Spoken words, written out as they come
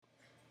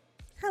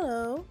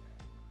Hello.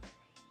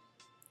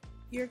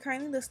 You're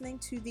currently listening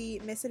to the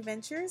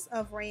misadventures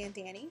of Ray and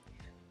Dani,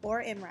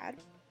 or MRAD.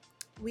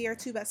 We are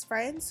two best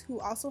friends who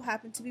also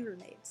happen to be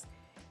roommates.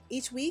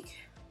 Each week,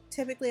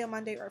 typically a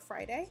Monday or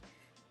Friday,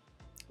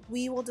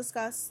 we will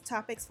discuss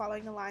topics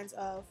following the lines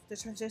of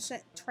the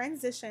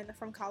transition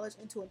from college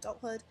into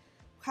adulthood,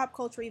 pop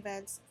culture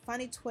events,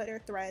 funny Twitter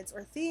threads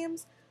or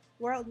themes,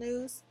 world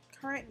news,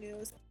 current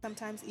news,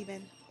 sometimes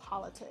even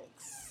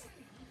politics.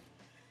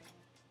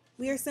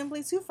 We are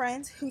simply two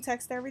friends who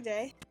text every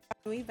day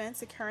about new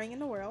events occurring in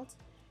the world.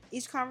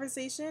 Each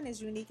conversation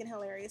is unique and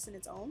hilarious in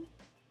its own.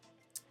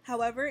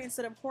 However,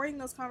 instead of hoarding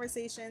those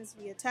conversations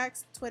via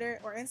text, Twitter,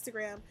 or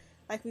Instagram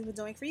like we've been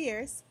doing for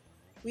years,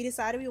 we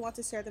decided we want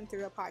to share them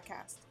through a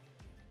podcast.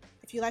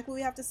 If you like what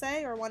we have to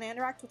say or want to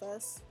interact with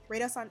us,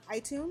 rate us on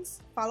iTunes,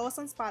 follow us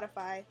on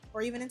Spotify,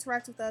 or even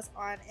interact with us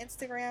on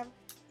Instagram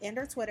and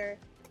or Twitter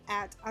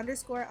at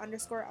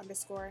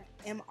 ____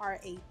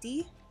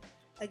 MRAD.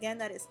 Again,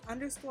 that is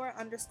 ____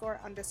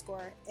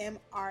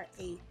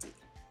 MRAD.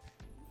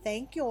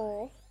 Thank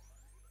you.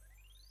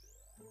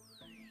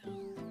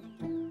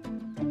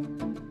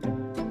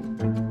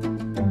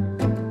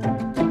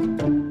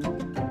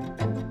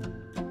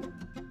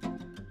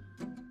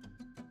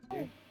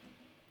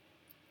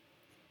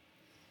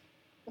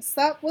 What's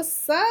up?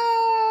 What's up?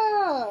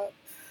 Oh,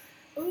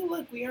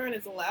 look, we aren't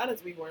as loud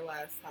as we were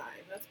last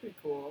time. That's pretty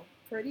cool.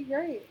 Pretty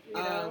great. You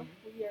know,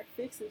 we are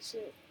fixing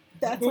shit.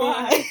 That's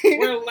why.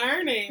 We're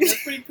learning.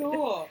 That's pretty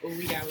cool. Oh,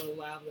 we got a little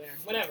loud there.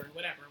 Whatever.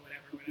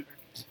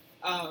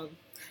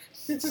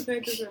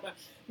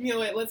 You know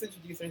what? Let's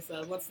introduce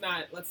ourselves. Let's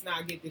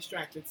not get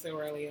distracted so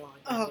early on.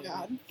 Oh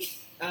God.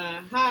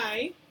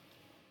 Hi.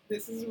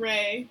 This is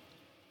Ray.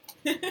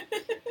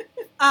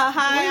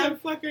 Hi. Where the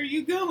fuck are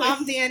you going?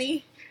 I'm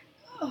Dani.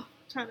 Oh,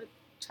 trying to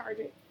charge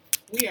it.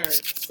 We are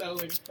so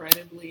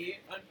incredibly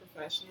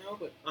unprofessional,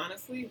 but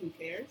honestly, who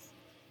cares?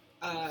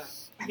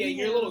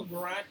 Your little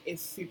grunt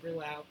is super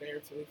loud there.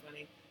 It's really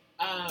funny.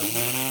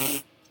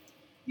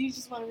 You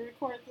just want to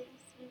record this?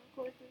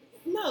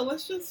 No,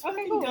 let's just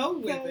fucking go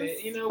with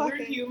it. You know, we're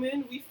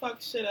human. We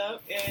fuck shit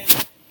up,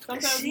 and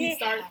sometimes we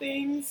start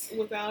things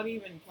without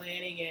even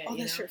planning it. Oh,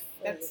 that's your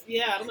fault.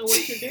 I don't know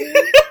what you're doing.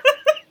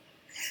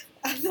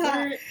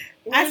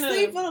 I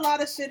sleep with a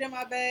lot of shit in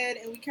my bed,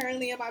 and we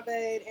currently in my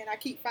bed, and I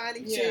keep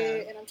finding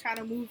shit, and I'm trying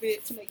to move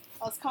it to make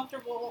us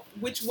comfortable.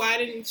 Why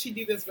didn't she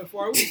do this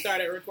before we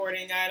started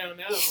recording? I don't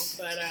know.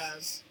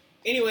 But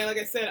anyway, like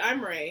I said,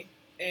 I'm Ray,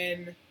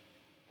 and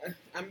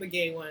I'm the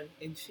gay one,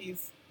 and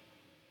she's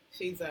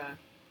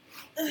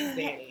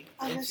Dani,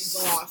 and she's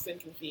lost and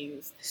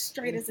confused.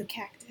 Straight as a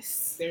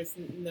cactus. There's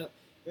no...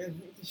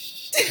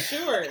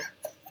 Sure.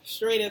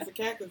 Straight as a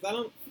cactus. I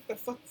don't... What the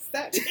fuck does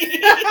that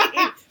mean?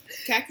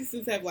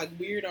 Cactuses have, like,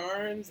 weird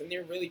arms, and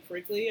they're really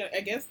prickly.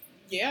 I guess,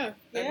 yeah.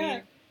 I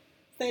mean,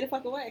 stay the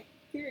fuck away.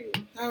 Period.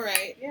 All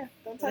right. Yeah,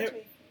 don't touch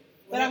me.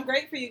 But I'm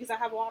great for you because I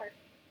have water.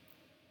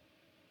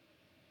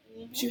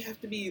 Mm-hmm. But you have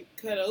to be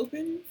cut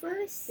open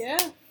first?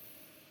 Yeah.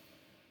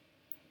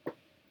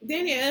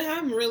 Dani,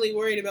 I'm really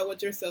worried about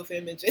what your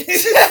self-image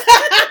is.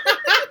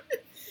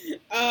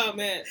 Oh,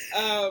 man.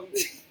 What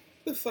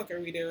the fuck are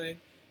we doing?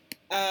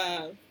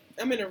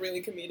 I'm in a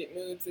really comedic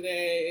mood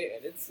today,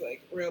 and it's,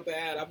 like, real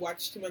bad. I've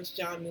watched too much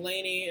John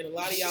Mulaney, and a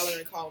lot of y'all are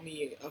going to call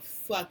me a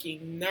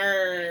fucking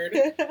nerd.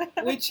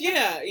 Which,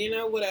 yeah, you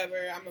know, whatever.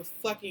 I'm a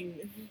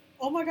fucking...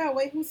 Oh, my God,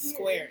 wait, who's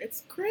square? Here?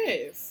 It's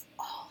Chris.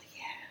 Oh,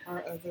 yeah.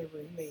 Our other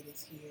roommate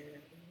is here.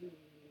 Ooh.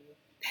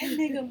 That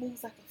nigga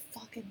moves like a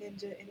fucking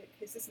ninja, and it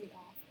pisses me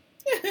off.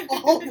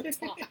 All the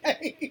time.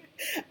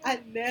 I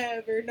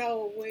never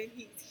know when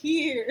he's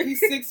here. He's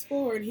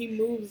 6'4" and he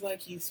moves like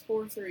he's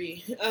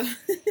 4'3". Like,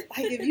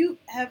 if you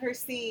ever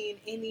seen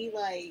any,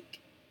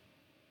 like,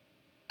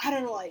 I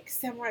don't know, like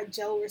Samurai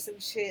Joe or some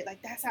shit,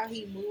 like that's how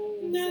he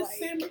moves. No,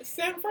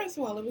 like... first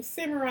of all, it was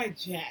Samurai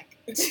Jack.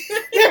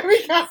 There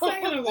we go.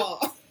 Second of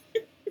all,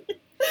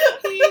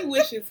 he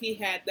wishes he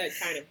had that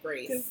kind of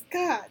grace. Cause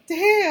god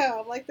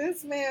damn, like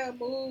this man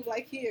moves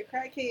like he a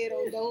crackhead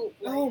on dope.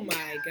 Like... Oh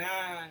my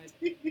god,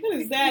 what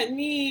does that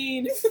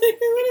mean?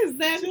 What is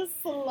that?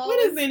 What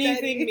does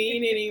anything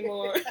mean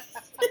anymore?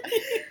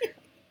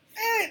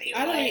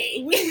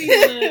 Anyway,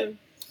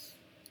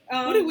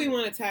 what do we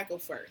want to tackle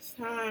first?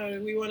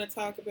 Do we want to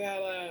talk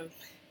about?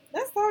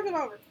 Let's talk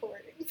about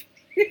recording.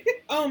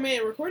 Oh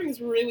man, recording is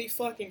really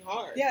fucking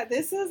hard. Yeah,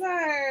 this is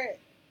our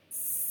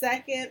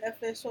second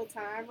official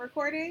time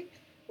recording.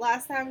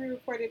 Last time we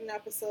recorded an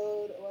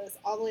episode was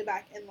all the way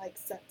back in like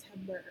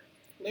September.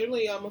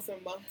 Literally almost a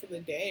month to the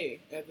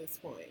day at this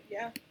point.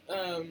 Yeah.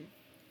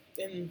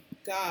 And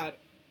God,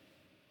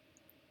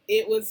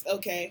 it was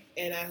okay,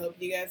 and I hope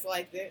you guys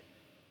liked it.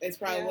 It's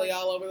probably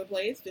all over the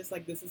place, just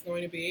like this is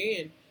going to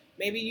be, and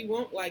maybe you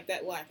won't like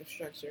that lack of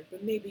structure,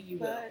 but maybe you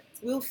will.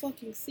 We'll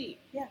fucking see.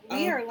 Yeah,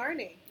 we are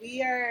learning.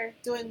 We are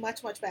doing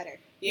much, much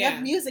better. Yeah. We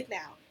have music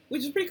now.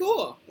 Which is pretty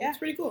cool. Yeah. It's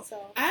pretty cool. So.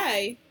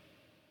 I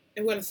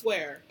am going to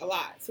swear a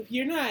lot. So if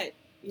you're not,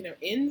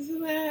 into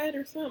that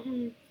or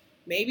something,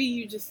 maybe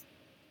you just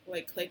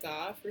like click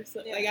off or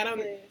something. Yeah,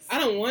 like I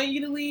don't want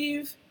you to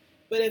leave,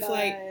 but it's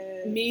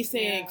like me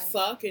saying yeah.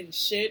 fuck and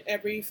shit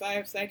every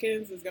 5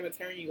 seconds is gonna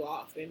turn you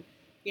off, and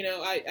you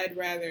know I'd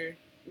rather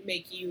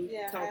make you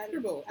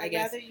comfortable. I'd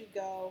rather you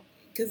go.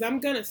 Because I'm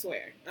gonna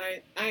swear,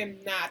 I am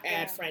not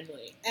ad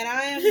friendly, and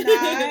I am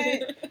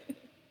not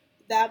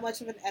that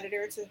much of an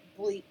editor to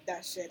bleep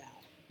that shit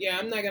out. Yeah,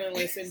 I'm not gonna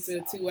listen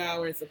to 2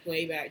 hours of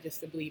playback just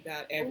to bleep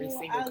out every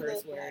single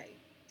curse word. Like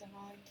Don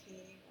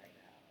King right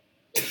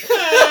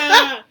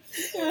now.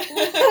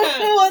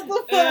 What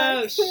the fuck?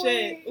 Oh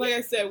shit! Like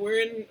I said,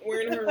 we're in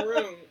her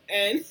room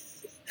and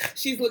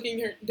she's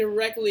looking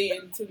directly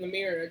into the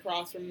mirror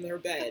across from her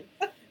bed,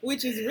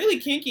 which is really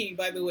kinky,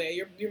 by the way.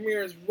 Your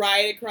mirror is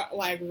right across.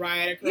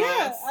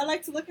 Yeah, I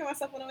like to look at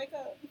myself when I wake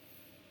up.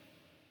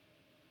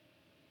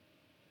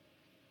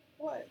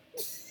 What?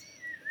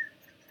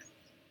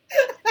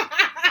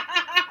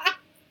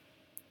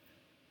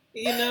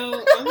 You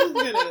know, we're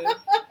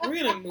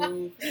gonna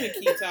move. We're gonna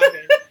keep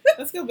talking.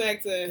 Let's go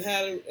back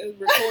to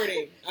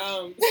recording.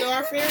 So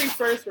our very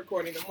first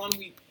recording,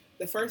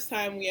 the first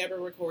time we ever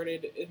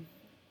recorded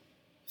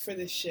for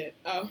this shit.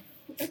 I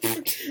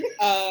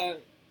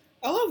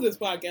love this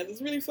podcast.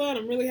 It's really fun.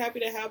 I'm really happy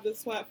to have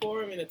this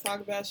platform and to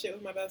talk about shit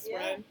with my best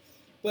friend.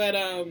 But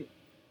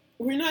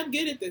we're not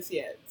good at this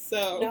yet.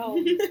 So no,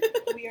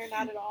 we are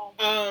not at all.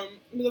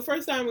 The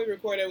first time we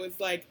recorded was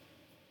like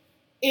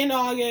in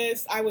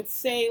August. I would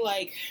say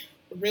like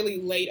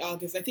really late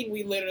August. I think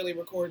we literally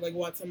record like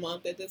once a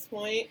month at this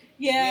point.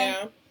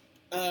 Yeah.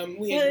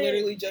 We had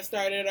literally just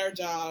started our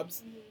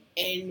jobs. Mm-hmm.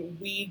 And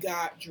we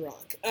got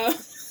drunk.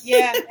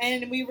 Yeah,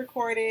 and we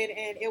recorded,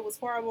 and it was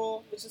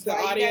horrible, which is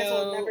why you guys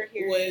will never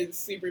hear it. The audio was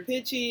super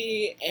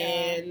pitchy,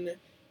 and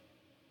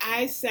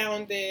I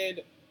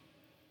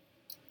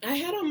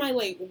had on my,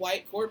 like,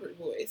 white corporate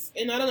voice.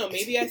 And I don't know,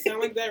 maybe I sound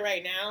like that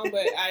right now,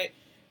 but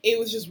it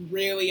was just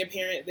really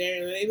apparent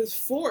there. And it was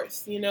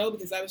forced, you know,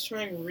 because I was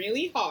trying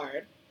really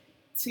hard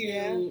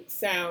to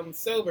sound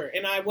sober.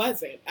 And I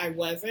wasn't.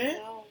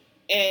 No.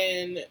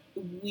 And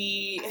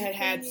we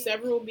had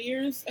several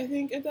beers, I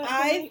think, at that point.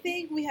 I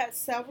think we had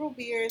several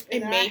beers.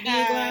 And maybe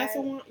a glass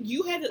of wine.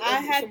 You had I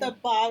had the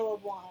bottle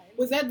of wine.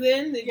 Was that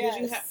then?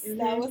 Yes,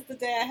 that was the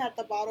day I had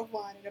the bottle of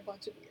wine and a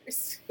bunch of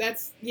beers.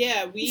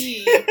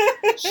 We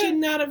should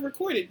not have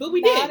recorded. But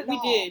we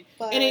did.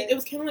 But and it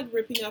was kind of like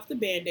ripping off the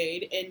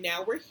Band-Aid. And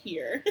now we're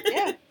here.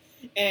 Yeah.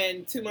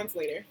 And 2 months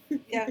later.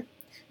 Yeah.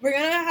 We're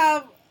going to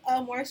have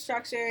a more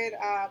structured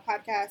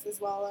podcast, as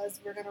well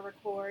as we're going to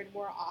record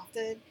more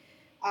often.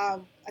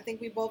 I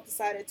think we both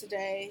decided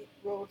today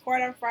we'll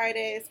record on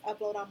Fridays,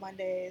 upload on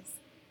Mondays,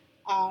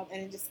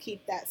 and just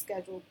keep that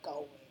schedule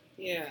going.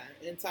 Yeah,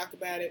 and talk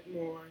about it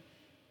more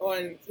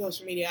on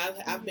social media.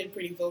 I've been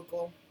pretty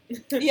vocal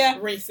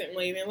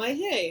recently. Been like,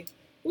 hey,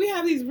 we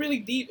have these really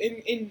deep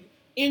and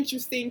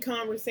interesting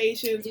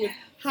conversations with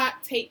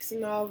hot takes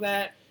and all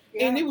that,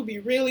 and it would be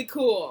really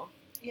cool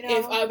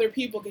if other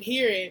people could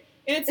hear it.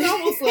 And it's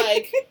almost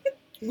like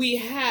we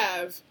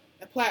have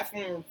a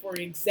platform for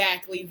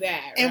exactly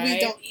that, and right? we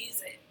don't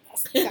use it.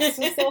 That's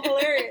what's so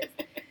hilarious.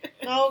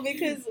 No,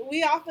 because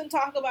we often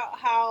talk about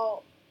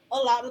how a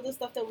lot of the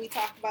stuff that we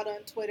talk about on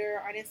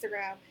Twitter, on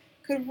Instagram,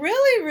 could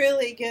really,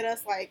 really get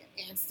us like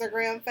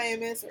Instagram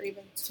famous or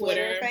even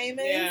Twitter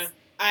famous. Yeah,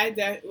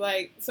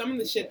 like some of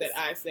the shit that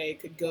I say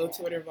could go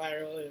Twitter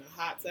viral in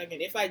a hot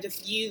second if I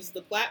just use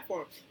the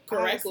platform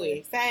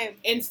correctly. Honestly, same.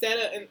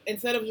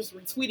 Instead of just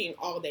retweeting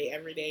all day,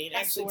 every day, and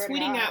actually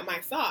tweeting out my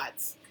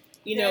thoughts.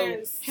 You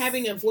know,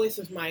 having a voice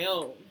of my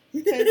own.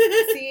 Because,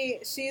 see,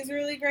 she's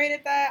really great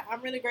at that. I'm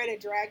really great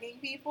at dragging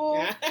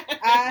people.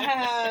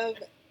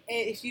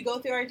 If you go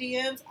through our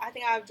DMs, I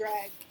think I've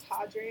dragged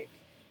Todrick.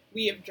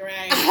 We have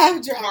dragged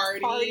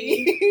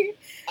Party.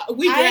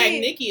 We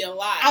dragged Nikki a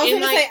lot. I was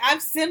going to say,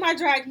 I've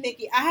semi-dragged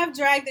Nikki. I have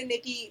dragged the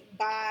Nikki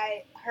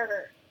by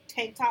her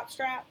tank top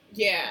strap.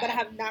 Yeah. But I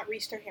have not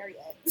reached her hair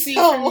yet. See,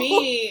 for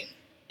me,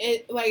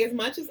 as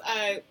much as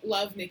I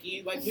love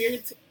Nikki, like,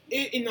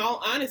 in all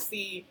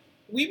honesty,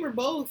 we were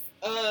both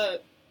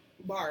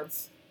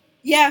Barbz.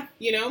 Yeah.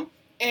 You know?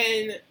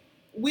 And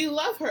we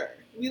love her.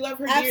 We love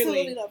her dearly.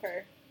 Absolutely love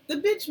her. The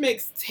bitch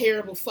makes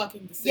terrible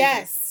fucking decisions.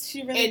 Yes,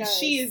 she really does. And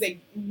she is a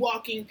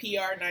walking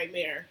PR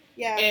nightmare.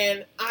 Yeah.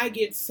 And I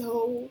get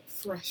so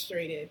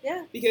frustrated.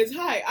 Yeah. Because,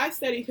 I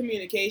studied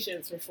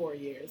communications for 4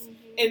 years. Mm-hmm.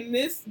 And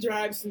this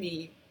drives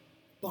me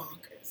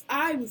bonkers.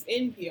 I was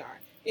in PR.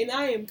 And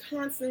I am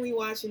constantly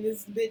watching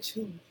this bitch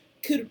who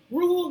could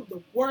rule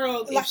the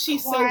world if she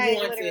so wanted.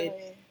 Literally.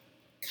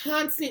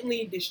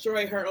 Constantly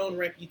destroy her own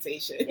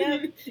reputation.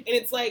 Yep. And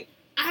it's like,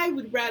 I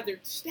would rather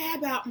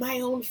stab out my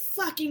own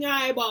fucking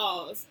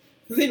eyeballs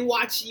than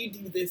watch you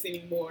do this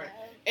anymore.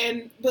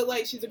 Yeah. But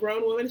like, she's a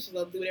grown woman, she's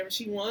allowed to do whatever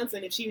she wants,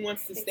 and if she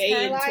wants to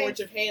stay in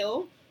Torch of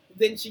Hell,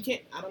 then she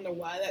can't. I don't know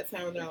why that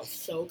sounded out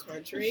so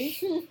country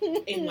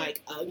and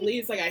like ugly.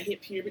 It's like I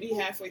hit puberty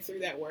halfway through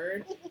that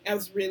word. That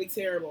was really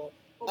terrible.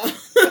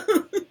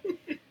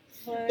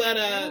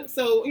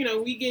 So,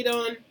 we get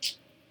on.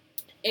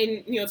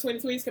 And,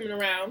 2020 is coming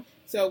around,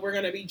 So we're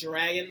going to be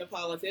dragging the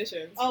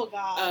politicians. Oh,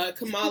 God.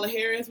 Kamala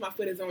Harris, my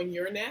foot is on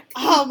your neck.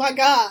 Oh, my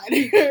God.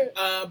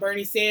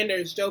 Bernie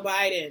Sanders, Joe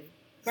Biden,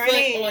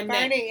 Bernie, foot on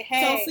neck.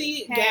 hey.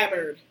 Tulsi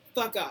Gabbard,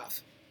 fuck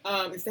off.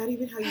 Is that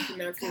even how you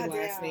pronounce your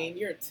last name?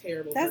 You're a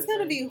terrible person. That's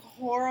going to be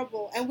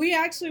horrible. And we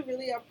actually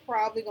really are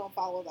probably going to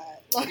follow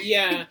that. Like,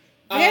 yeah.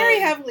 Very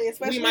heavily,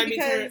 especially because... We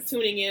might be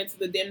tuning in to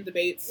the Dem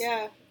debates.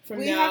 Yeah. From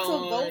we now have to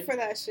on. vote for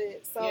that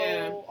shit. So,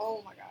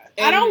 oh, my God.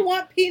 And I don't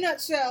want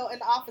Peanut Shell in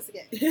the office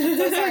again. I'm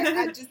so sorry.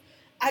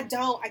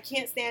 I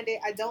can't stand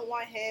it. I don't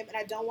want him, and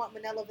I don't want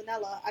Manila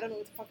Vanilla. I don't know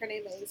what the fuck her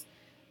name is.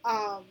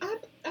 I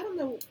don't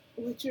know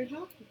what you're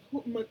talking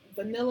about.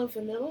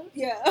 Vanilla?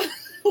 Yeah.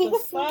 Who the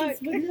fuck is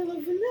Vanilla?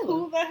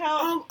 Who the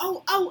hell?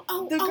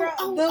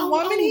 The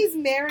woman he's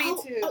married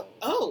to.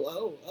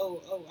 Oh,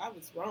 I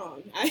was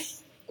wrong.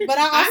 But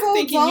I'm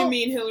thinking you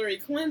mean Hillary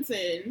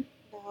Clinton.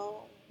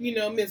 No. You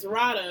know, Ms.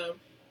 Rodham.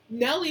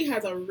 Nelly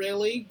has a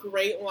really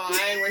great line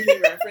where he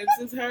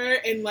references her,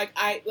 and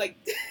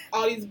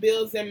all these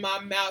bills in my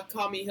mouth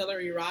call me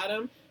Hillary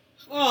Rodham.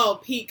 Oh,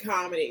 peak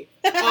comedy.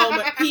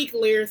 Peak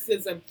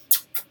lyricism.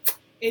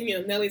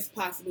 And Nelly's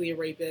possibly a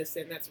rapist,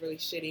 and that's really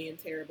shitty and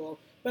terrible.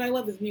 But I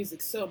love his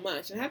music so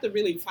much, and I have to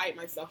really fight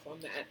myself on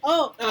that.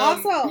 Oh,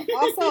 also,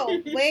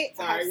 wait.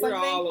 Sorry, I have we're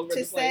all over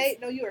the place.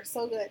 No, you are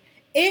so good.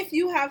 If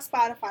you have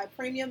Spotify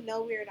Premium,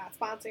 no, we are not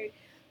sponsored.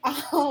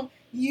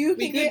 You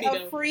can get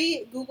a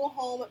free Google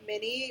Home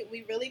Mini.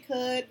 We really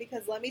could,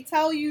 because let me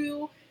tell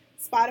you,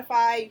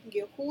 Spotify, you can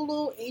get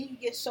Hulu, and you can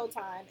get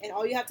Showtime, and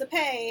all you have to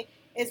pay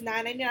is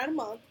 $9.99 a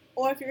month,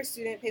 or if you're a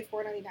student, pay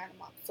 $4.99 a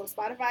month. So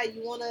Spotify,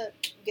 you want to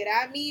get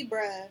at me,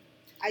 bruh,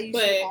 I use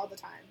it all the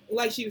time.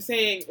 Like she was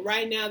saying,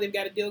 right now they've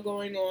got a deal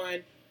going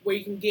on where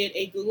you can get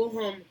a Google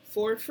Home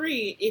for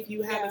free if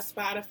you have a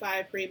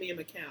Spotify Premium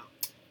account.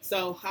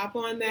 So hop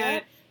on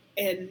that.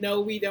 And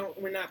no,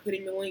 we're not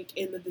putting the link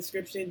in the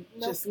description.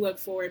 Nope. Just look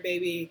for it,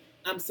 baby.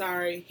 I'm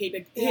sorry.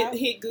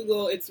 Hit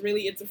Google. It's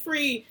a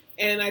free.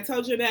 And I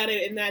told you about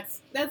it, and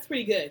that's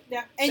pretty good.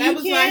 Yeah. And that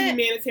was my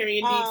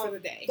humanitarian need for the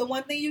day. The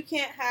one thing you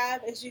can't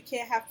have is you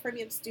can't have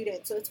premium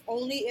student. So it's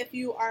only if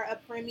you are a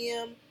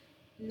premium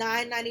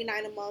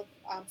 $9.99 a month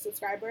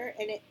subscriber,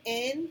 and it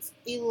ends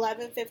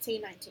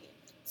 11/15/19.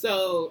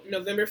 So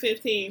November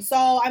 15th.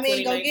 So I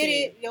mean, go get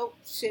it. Yo,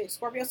 shit,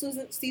 Scorpio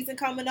season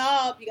coming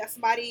up. You got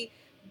somebody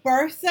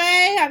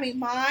birthday. I mean,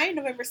 mine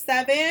November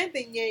 7th, and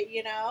hey,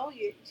 you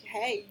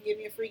can give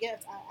me a free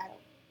gift. I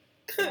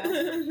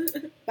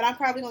don't. But I'm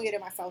probably gonna get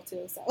it myself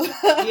too. So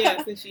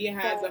yeah, since she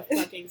has a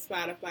fucking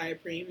Spotify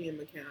Premium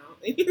account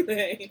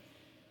anyway.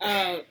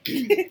 And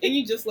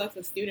you just left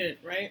a student,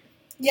 right?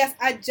 Yes,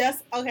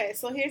 okay.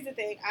 So here's the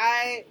thing.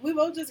 We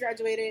both just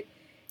graduated,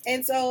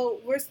 and so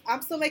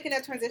I'm still making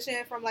that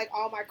transition from like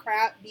all my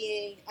crap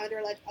being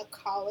under like a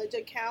college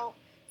account.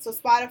 So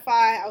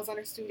Spotify, I was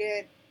under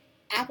student.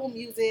 Apple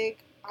Music,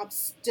 I'm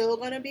still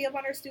gonna be a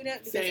under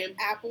student because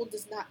Apple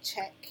does not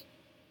check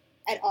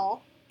at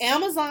all.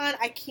 Amazon,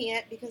 I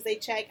can't because they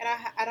check, and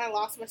I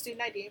lost my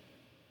student ID,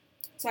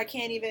 so I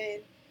can't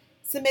even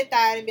submit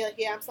that and be like,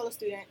 yeah, I'm still a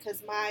student,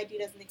 because my ID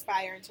doesn't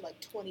expire until like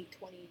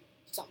 2020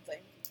 something.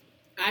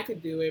 I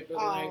could do it,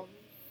 but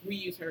we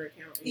use her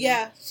account.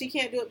 Yeah, she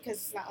can't do it because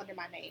it's not under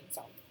my name,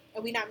 so,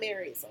 and we're not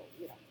married, so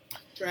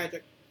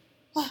tragic.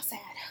 Oh,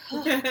 sad.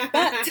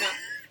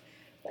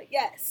 But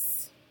yes.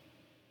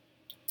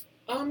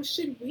 We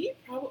should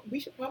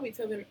probably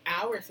tell them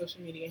our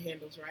social media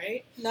handles,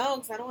 right? No,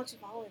 because I don't want you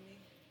following me.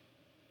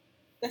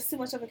 That's too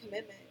much of a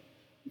commitment.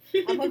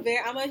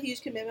 I'm a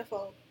huge commitment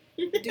phobe.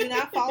 Do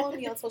not follow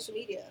me on social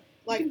media.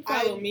 Like, you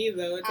can follow me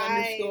though. It's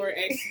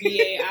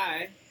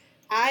 _XBAI.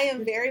 I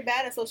am very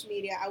bad at social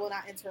media. I will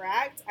not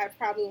interact. I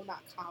probably will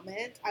not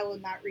comment. I will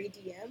not read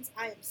DMs.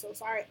 I am so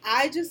sorry.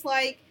 I just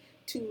like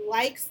to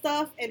like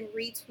stuff and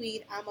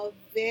retweet. I'm a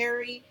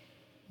very,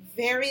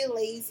 very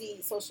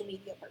lazy social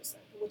media person,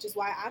 which is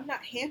why I'm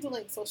not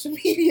handling social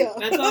media.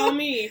 That's all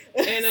me.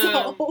 And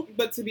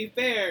but to be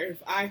fair,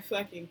 if I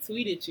fucking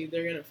tweet at you,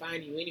 they're gonna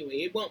find you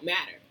anyway. It won't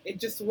matter. It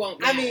just won't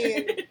matter. I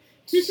mean,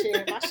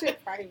 shit, my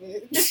shit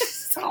private.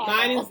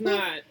 Mine is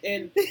not,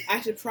 and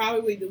I should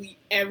probably delete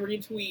every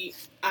tweet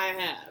I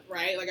have.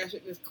 Right? Like I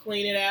should just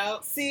clean it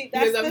out. See,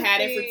 that's because I've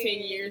had it for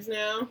 10 years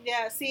now.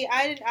 Yeah. See,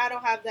 I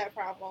don't have that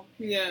problem.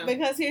 Yeah.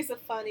 Because here's a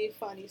funny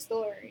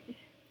story.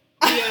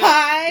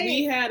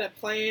 We had a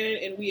plan,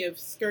 and we have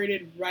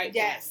skirted right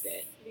past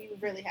it. We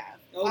really have.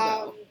 Oh,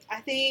 no.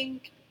 I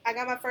think I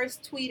got my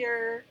first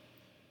tweeter.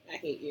 I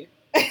hate you.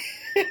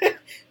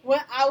 When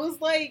I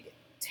was like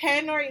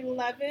 10 or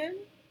 11.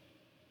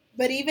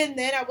 But even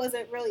then, I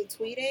wasn't really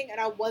tweeting, and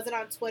I wasn't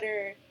on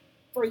Twitter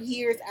for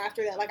years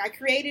after that. Like, I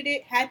created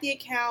it, had the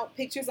account,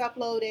 pictures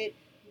uploaded,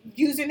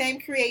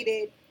 username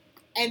created,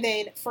 and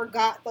then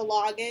forgot the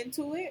login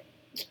to it.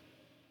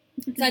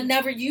 So I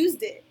never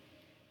used it.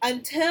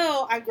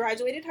 Until I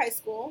graduated high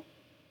school,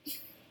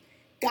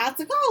 got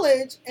to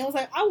college, and was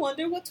like, I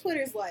wonder what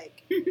Twitter's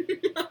like.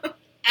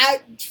 I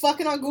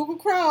fucking on Google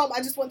Chrome, I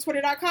just went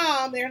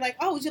twitter.com. They're like,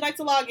 oh, would you like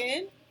to log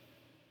in?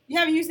 You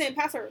have a username and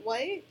password.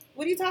 What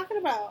are you talking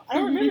about? I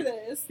don't remember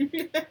this.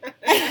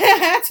 I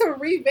had to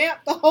revamp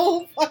the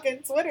whole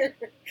fucking Twitter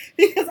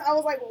because I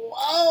was like,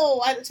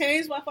 whoa! I had to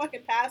change my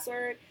fucking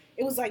password.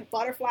 It was like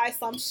butterfly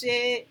some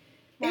shit.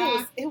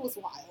 It was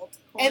wild.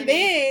 Corny. And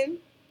then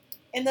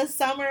in the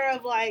summer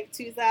of like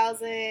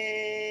 2000,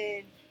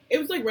 it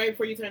was like right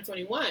before you turned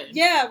 21.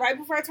 Yeah, right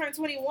before I turned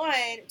 21,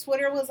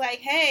 Twitter was like,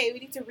 hey, we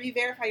need to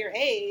re-verify your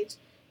age.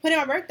 Put in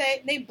my birthday,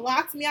 and they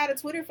blocked me out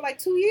of Twitter for like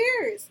 2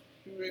 years.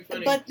 Really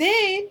funny. But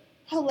then,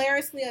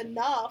 hilariously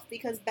enough,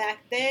 because back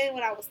then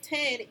when I was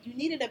 10, you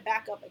needed a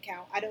backup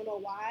account. I don't know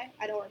why.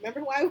 I don't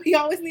remember why we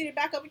always needed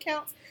backup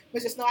accounts,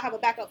 but just know I have a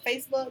backup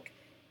Facebook,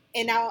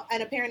 and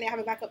apparently I have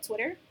a backup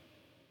Twitter.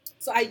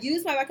 So I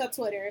used my backup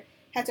Twitter,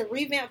 had to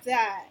revamp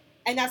that,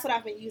 and that's what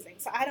I've been using.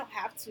 So I don't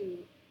have to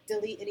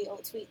delete any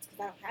old tweets because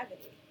I don't have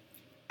any.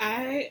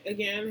 I,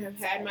 again, have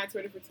had my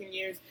Twitter for 10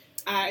 years.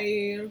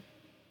 I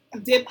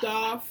dipped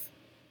off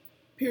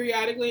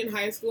periodically in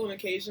high school and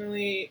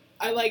occasionally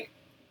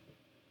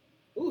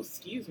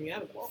excuse me,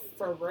 that was a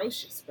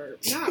ferocious burp.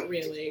 Not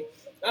really.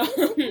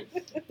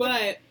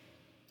 But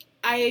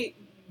I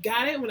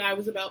got it when I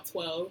was about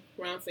 12,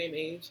 around the same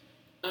age,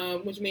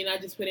 which means I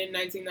just put in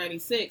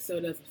 1996, so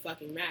it doesn't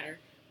fucking matter.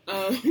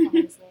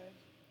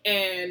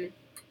 And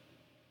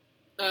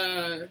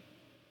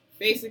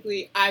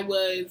basically, I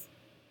was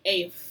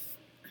a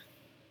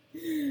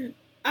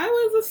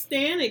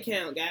Stan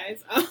account,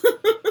 guys.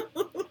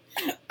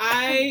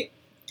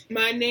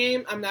 My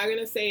name, I'm not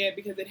gonna say it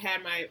because it had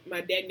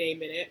my dead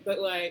name in it, but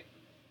like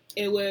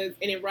it was,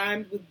 and it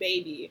rhymed with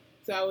baby,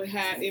 so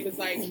it was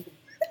like,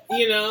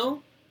 you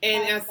know,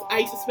 and I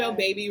used to spell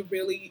baby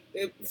really,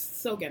 it's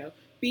so ghetto,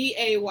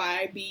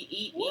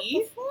 Baybee. What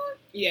the fuck?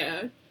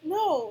 Yeah.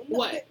 No.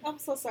 What? I'm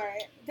so sorry.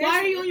 Why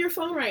are you on your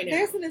phone right now?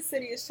 There's an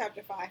Insidious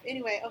Chapter 5.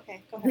 Anyway,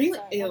 okay, go ahead. Really?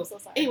 Sorry. I'm so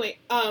sorry. Anyway,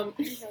 I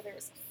didn't know there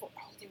was a 4.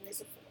 Oh, there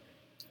is a 4.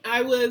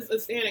 I was a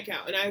Stan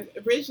account, and I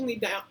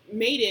originally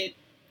made it.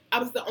 I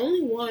was the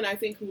only one, I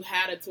think, who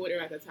had a Twitter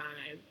at the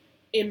time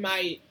in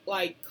my,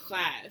 like,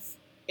 class.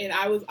 And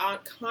I was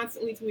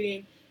constantly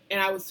tweeting,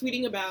 and I was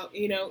tweeting about,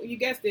 you know, you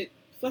guessed it,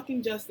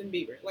 fucking Justin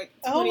Bieber. Like,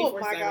 24/7. Oh,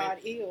 my God,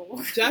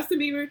 ew. Justin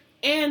Bieber,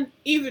 and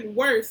even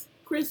worse,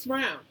 Chris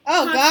Brown.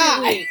 Oh,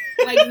 constantly.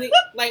 God.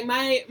 like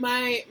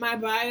my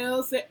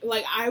bio said,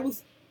 like,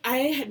 I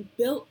had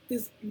built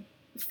this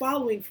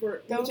following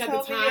for, Don't which at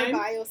tell the time. Me your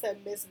bio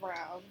said Miss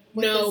Brown.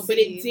 No, but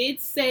it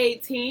did say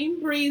Team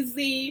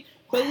Breezy,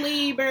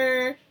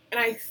 Belieber, and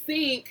I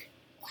think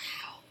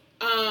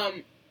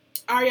Ariana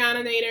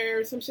Nader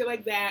or some shit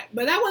like that.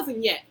 But that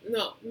wasn't yet.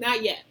 No,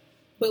 not yet.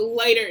 But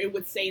later it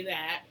would say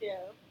that. Yeah.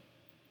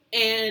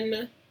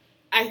 And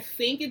I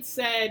think it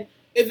said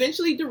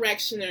eventually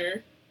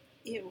Directioner.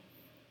 Ew.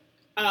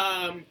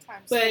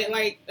 But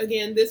like,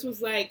 again, this was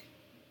like,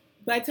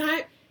 by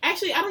time,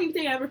 actually, I don't even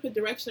think I ever put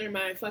Directioner in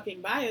my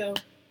fucking bio,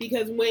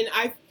 because when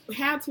I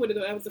had Twitter,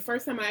 though, that was the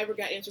first time I ever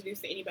got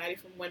introduced to anybody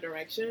from One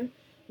Direction,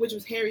 which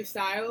was Harry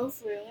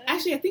Styles. Really?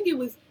 Actually, I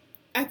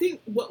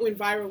think what went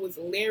viral was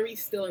Larry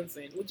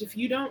Stillinson, which, if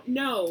you don't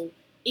know,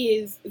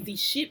 is the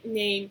ship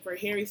name for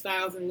Harry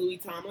Styles and Louis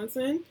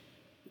Tomlinson.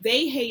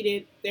 They hate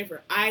it,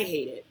 therefore I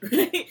hate it.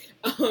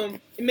 Right?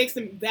 It makes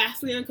them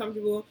vastly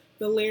uncomfortable.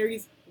 The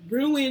Larrys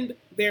ruined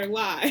their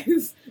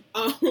lives.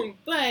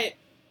 But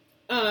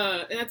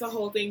and that's a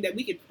whole thing that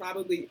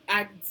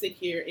I could sit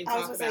here and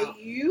talk about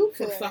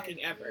for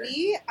fucking ever.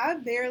 Me, I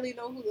barely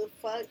know who the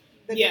fuck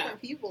the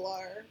different people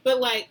are.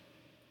 But like,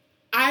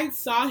 I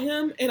saw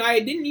him and I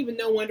didn't even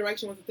know One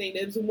Direction was a thing.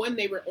 There was one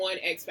they were on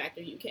X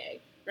Factor UK,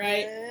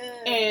 right?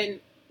 Yeah. And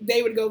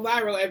they would go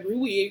viral every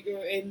week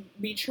and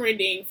be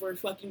trending for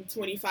fucking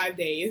 25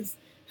 days.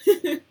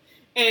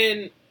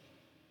 And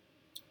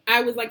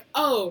I was like,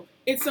 oh,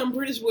 it's some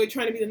British boy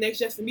trying to be the next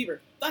Justin Bieber.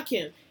 Fuck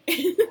him.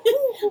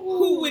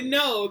 Who would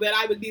know that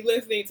I would be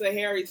listening to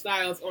Harry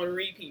Styles on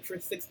repeat for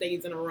 6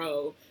 days in a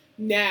row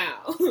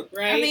now,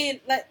 right? I mean,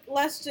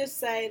 let's just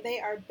say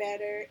they are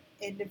better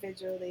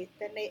individually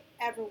than they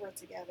ever were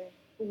together.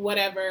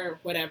 Whatever.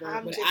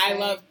 I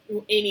love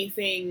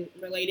anything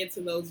related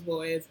to those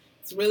boys.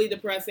 It's really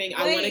depressing.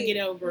 I want to get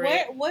over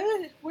it.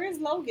 Where's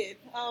Logan?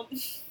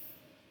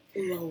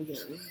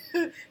 Logan.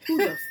 Who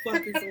the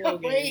fuck is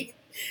Logan? Wait.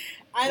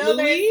 I know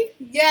Louis?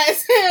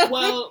 Yes.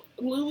 Well,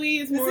 Louis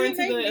is more into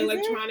the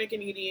electronic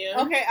and EDM.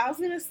 Okay, I was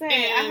gonna say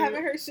I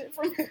haven't heard shit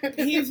from him.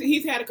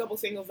 He's had a couple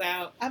singles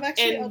out. I'm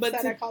actually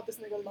upset I called this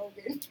nigga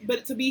Logan.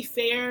 But to be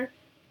fair,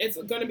 it's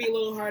gonna be a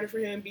little harder for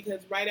him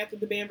because right after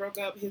the band broke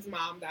up, his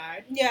mom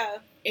died. Yeah.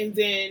 And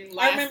then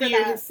last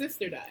year, his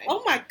sister died.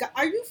 Oh my God,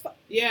 are you?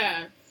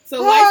 Yeah.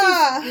 So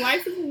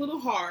life is a little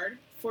hard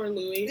for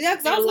Louis. Yeah,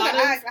 because I was gonna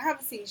ask. I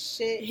haven't seen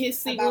shit. His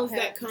singles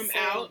that come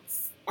out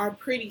are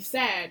pretty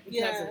sad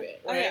because of it,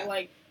 right? Oh, yeah.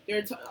 Like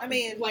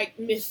like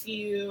Miss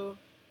You,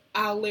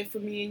 I'll Live for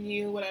Me and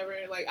You, whatever.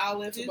 Like I'll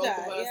Live for Both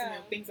of Us,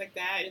 and things like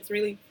that.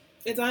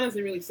 It's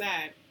honestly really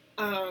sad.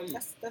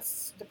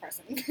 That's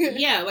depressing.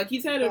 Yeah, like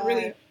he's had a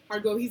really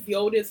hard go. He's the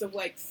oldest of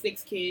like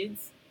 6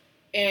 kids,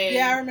 And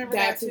I remember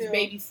that's that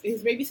too.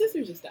 His baby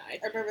sister just died.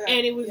 I remember that.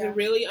 And it was a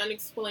really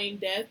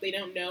unexplained death. They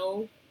don't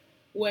know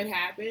what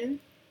happened.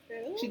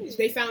 Really?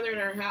 They found her in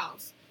her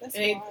house. That's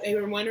and wild. they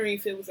were wondering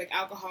if it was like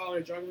alcohol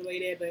or drug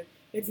related, but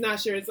it's not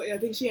sure. It's like, I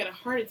think she had a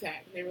heart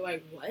attack. And they were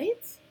like, what?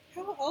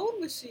 How old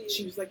was she?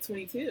 She was like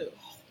 22.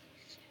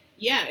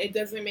 Yeah, it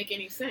doesn't make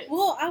any sense.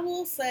 Well, I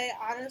will say,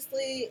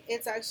 honestly,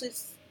 it's actually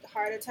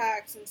heart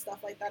attacks and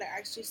stuff like that are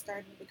actually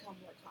starting to become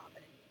more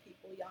common in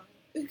people young.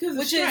 Because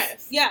of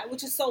stress.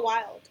 Which is so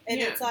wild. And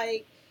it's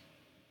like,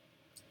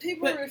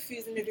 people are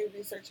refusing to do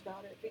research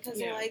about it because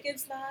they're like,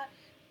 it's not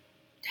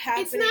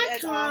happening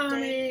as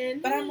often.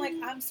 But I'm like,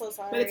 I'm so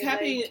sorry. But it's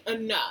happening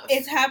enough.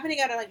 It's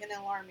happening at like an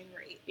alarming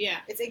rate. Yeah.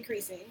 It's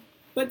increasing.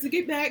 But to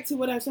get back to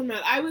what I was talking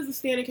about, I was a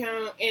Stan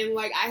account, and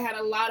like I had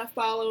a lot of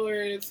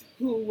followers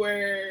who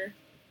were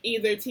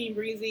either Team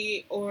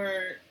Breezy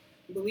or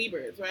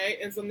Beliebers, right?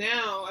 And so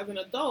now, as an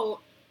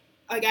adult,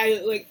 I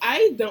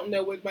don't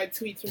know what my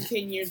tweets from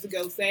 10 years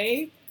ago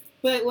say,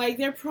 but like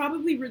they're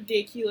probably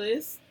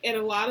ridiculous, and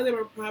a lot of them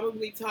are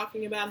probably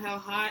talking about how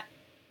hot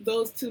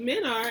those two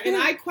men are, and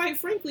I quite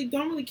frankly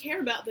don't really care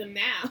about them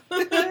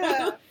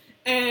now.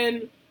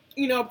 And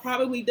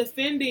probably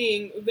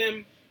defending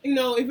them.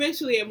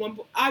 Eventually at one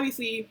point,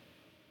 obviously,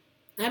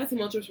 I had a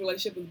tumultuous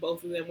relationship with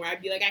both of them where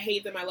I'd be like, I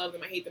hate them, I love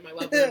them, I hate them, I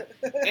love them.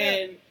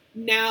 And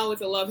now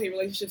it's a love-hate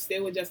relationship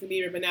still with Justin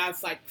Bieber, but now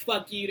it's like,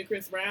 fuck you to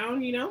Chris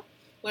Brown,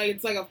 Like,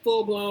 it's like a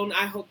full-blown,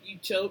 I hope you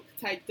choke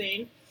type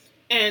thing.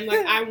 And,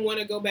 like, I want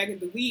to go back and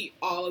delete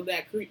all of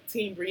that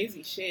Team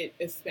Breezy shit,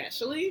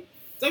 especially.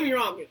 Don't get me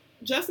wrong,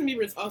 Justin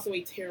Bieber is also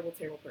a terrible,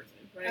 terrible person,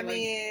 right? I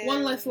mean...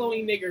 one less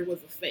lonely nigger was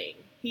a thing.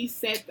 He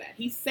said that.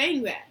 He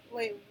sang that.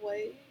 Wait,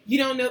 what? You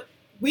don't know...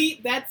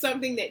 That's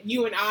something that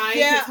you and I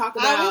can talk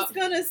about. I was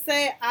gonna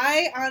say,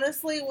 I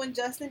honestly, when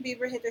Justin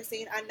Bieber hit the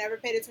scene, I never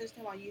paid attention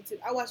to him on YouTube.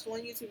 I watched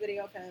one YouTube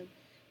video of him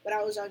when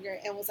I was younger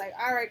and was like,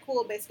 all right,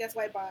 cool, basic ass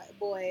white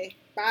boy,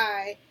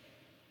 bye.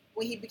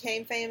 When he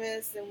became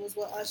famous and was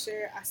with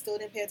Usher, I still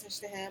didn't pay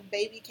attention to him.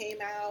 Baby came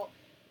out.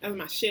 That was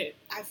my shit.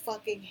 I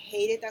fucking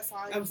hated that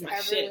song. That was my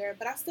everywhere, shit.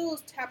 But I still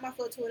tapped my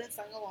foot to it and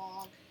sung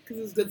along. Because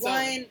it was a good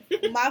song.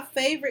 My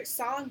favorite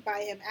song by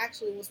him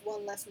actually was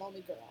One Less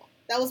Lonely Girl.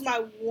 That was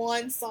my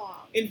one song.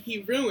 And he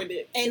ruined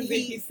it. And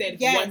he said,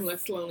 one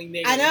less lonely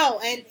nigga. I know.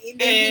 And I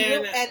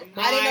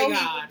didn't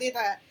know he did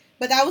that.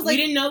 But that was like...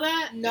 You didn't know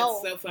that?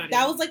 No. That's so funny.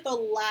 That was like the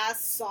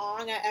last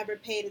song I ever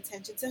paid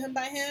attention to him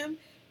by him.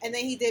 And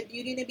then he did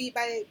Beauty and the Beat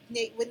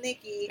with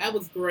Nicki. That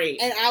was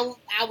great. And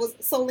I was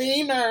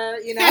Selena,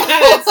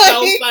 That's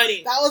so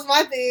funny. That was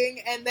my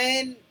thing. And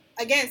then...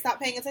 Again, stop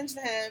paying attention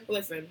to him.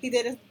 Listen. He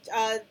did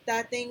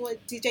that thing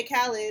with DJ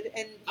Khaled,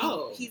 and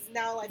he's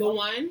now like... The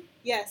one?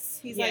 Yes.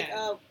 He's like,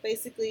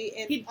 basically,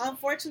 and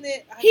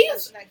unfortunate...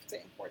 He's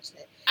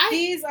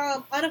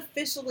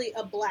unofficially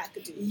a black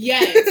dude.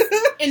 Yes.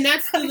 And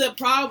that's the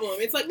problem.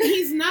 It's like,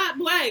 he's not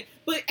black,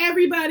 but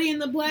everybody in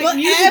the black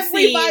music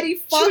scene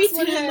treats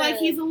him like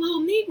he's a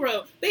little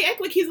Negro. They act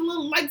like he's a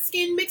little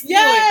light-skinned mixed boy.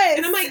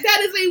 And I'm like,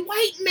 that is a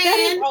white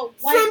man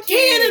from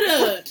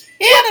Canada.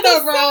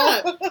 Canada,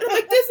 bro. And I'm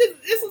like,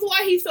 this is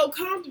why he's so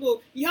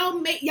comfortable.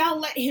 Y'all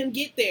let him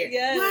get there.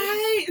 Yes.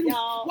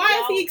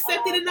 Why is he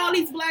accepted in all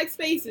these black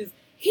spaces?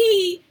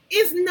 He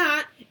is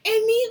not a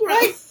Negro.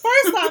 Like,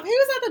 first off, he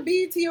was at the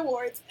BET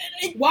Awards.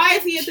 Why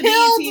is he at the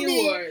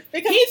BET Awards?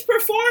 Because he's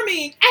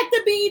performing at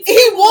the BET Awards.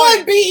 He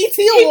won BET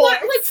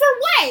Awards. Like, for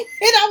what?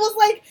 And I was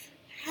like,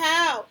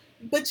 how?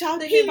 But y'all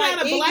didn't invite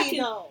Iggy,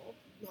 though.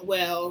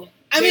 Well...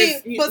 I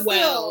mean, but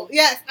still,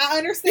 yes, I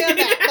understand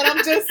that. But I'm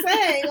just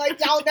saying, like,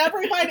 y'all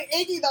never invited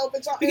Iggy, though.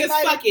 But y'all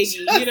invited... fuck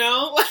Iggy, But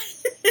y'all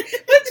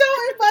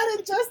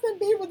invited Justin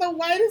Bieber, the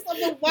whitest of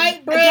the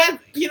white bread.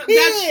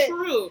 That's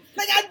true.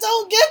 Like, I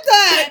don't get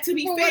that. But to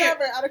be fair,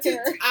 whatever, I don't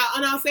care.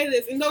 And I'll say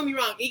this, and don't get me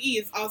wrong, Iggy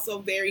is also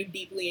very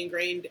deeply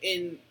ingrained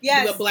in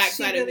the black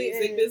side of the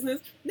music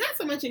business. Not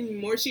so much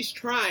anymore. She's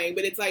trying,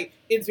 but it's like,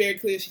 it's very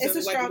clear she's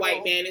under like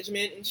white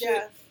management and shit.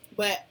 Yeah.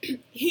 But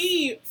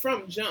he,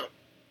 from jump.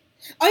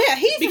 Oh yeah,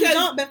 he's from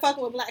jump been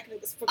fucking with black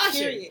niggas for Usher.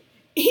 period.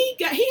 He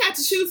had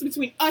to choose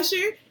between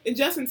Usher and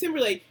Justin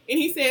Timberlake, and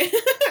he said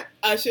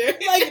Usher.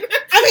 Like,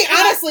 I mean,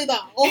 honestly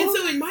though. And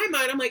so in my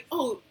mind, I'm like,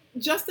 oh,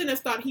 Justin has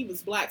thought he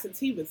was black since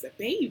he was a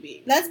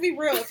baby. Let's be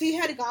real. If he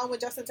had gone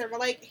with Justin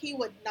Timberlake, he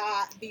would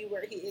not be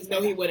where he is.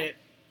 No, he wouldn't.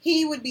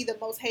 He would be the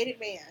most hated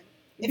man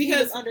if he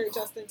was under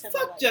Justin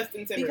Timberlake. Fuck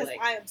Justin Timberlake.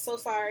 Because I am so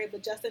sorry,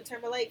 but Justin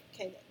Timberlake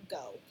can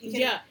go. He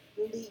can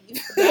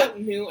leave. That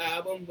new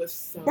album was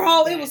so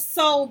bad. It was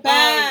so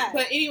bad.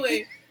 But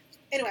anyway,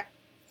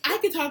 I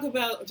could talk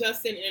about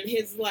Justin and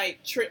his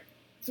like trip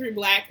through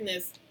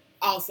blackness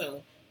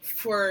also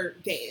for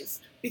days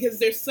because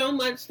there's so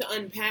much to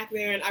unpack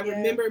there. And I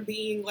remember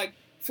being like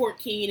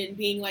 14 and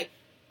being like,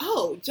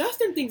 oh,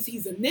 Justin thinks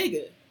he's a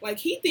nigga. Like,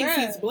 he thinks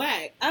he's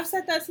black. I've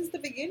said that since the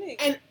beginning.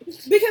 And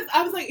because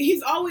I was like,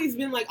 he's always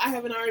been like, I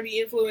have an R&B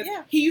influence.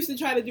 Yeah. He used to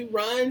try to do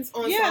runs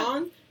on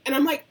songs. And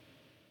I'm like,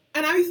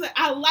 And I was like,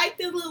 I like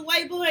this little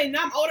white boy. And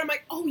now I'm older. I'm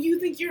like, oh, you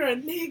think you're a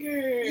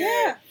nigger?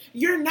 Yeah.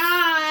 You're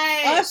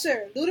not.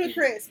 Usher,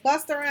 Ludacris,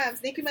 Busta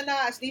Rhymes, Nicki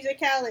Minaj, DJ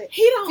Khaled.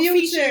 He don't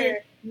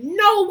feature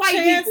no white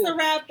Chance people. the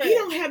Rapper. He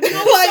don't have no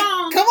like,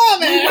 song. Come on,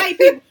 man. With white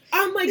people.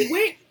 I'm like,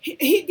 wait.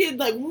 He did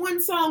like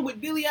one song with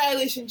Billie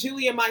Eilish and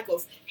Julia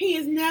Michaels. He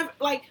is never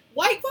like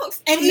white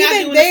folks. And I'm not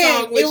even doing then,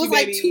 a song with it was you,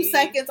 like baby. 2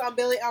 seconds on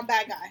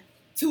Bad Guy.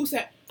 2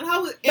 seconds.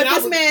 But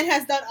this man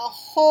has done a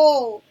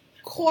whole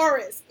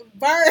chorus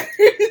verse.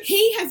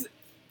 He has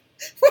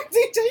with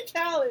DJ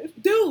Khaled.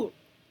 Dude,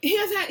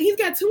 he's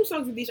got 2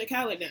 songs with DJ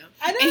Khaled now.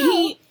 I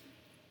know. And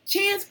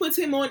Chance puts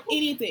him on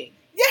anything.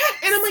 Yeah.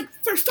 And I'm like,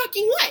 for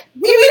fucking what?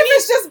 Even if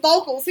it's just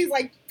vocals, he's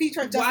like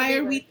featuring Justin Why Bieber.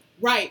 are we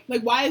right?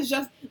 Like, why is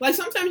just like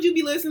sometimes you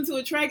be listening to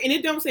a track and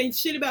it don't say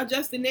shit about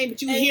Justin name,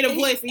 but you hear the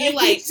voice and you're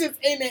like, he's just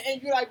in it,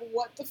 and you're like,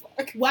 what the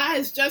fuck? Why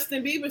is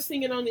Justin Bieber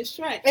singing on this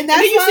track? And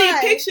that's then you why. see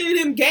a picture of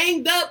him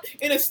ganged up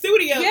in a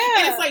studio, Yeah.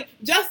 and it's like,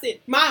 Justin,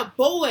 my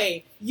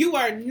boy, you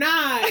are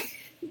not.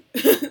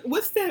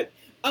 What's that?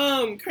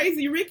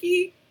 Crazy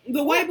Ricky,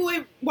 the white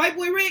boy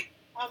Rick.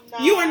 I'm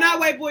not. You are not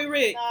white boy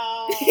Rick.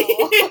 No.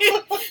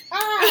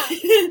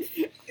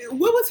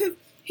 What was his?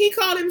 He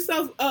called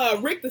himself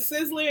Rick the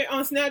Sizzler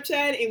on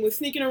Snapchat and was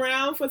sneaking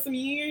around for some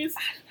years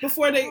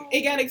before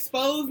it got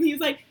exposed. And he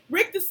was like,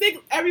 Rick the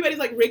Sizzler. Everybody's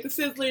like, Rick the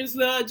Sizzler's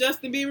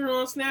Justin Bieber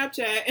on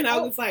Snapchat. And I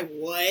was like,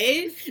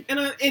 what?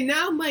 And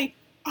now I'm like,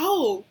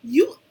 oh,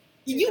 you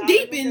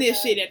deep in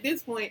this shit at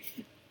this point.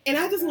 And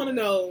I just want to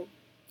know,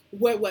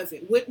 what was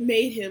it? What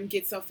made him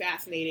get so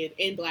fascinated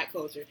in black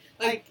culture?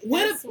 Like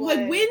when did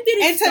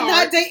it and start? to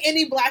not date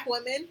any black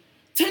women?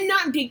 To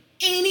not date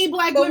any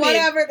black But women.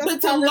 whatever,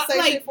 that's but a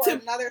conversation for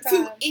another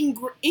time.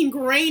 To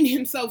ingrain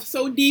himself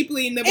so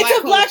deeply in the Into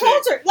black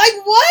culture. Like,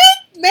 what?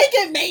 Make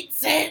it make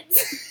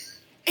sense.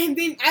 And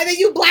then either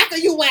you black or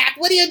you whack.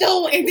 What are you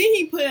doing? And then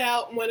he put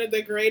out one of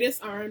the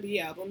greatest R&B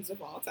albums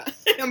of all time.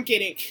 I'm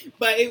kidding.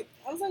 But I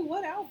was like,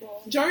 what album?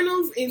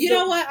 Journals is... You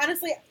know what?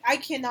 Honestly, I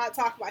cannot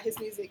talk about his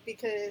music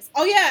because...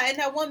 Oh, yeah, and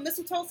that one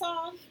Mistletoe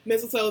song?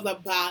 Mistletoe is a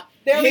bop.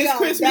 There we go.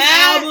 Christmas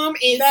album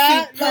is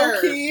superb.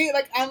 Low-key,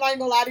 like, I'm not even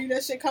gonna lie to you,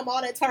 that shit come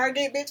on at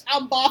Target, bitch.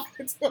 I'm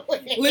bopping to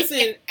it.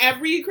 Listen,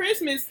 every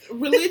Christmas,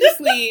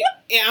 religiously,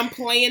 I'm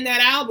playing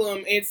that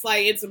album. It's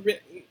like,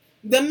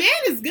 the man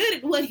is good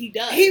at what he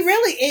does. He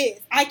really is.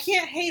 I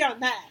can't hate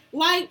on that.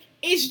 Like,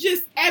 it's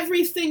just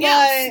everything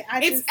else.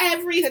 It's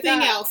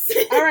everything else.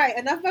 All right,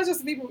 enough about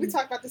Justin Bieber. We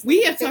talked about this.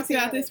 We have talked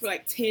about this for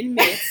like 10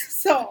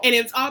 minutes. And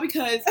it's all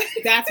because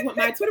that's what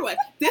my Twitter was.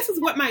 This is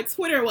what my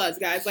Twitter was,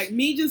 guys. Like,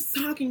 me just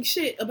talking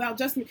shit about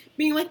Justin,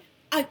 being like,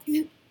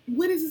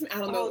 what is this? I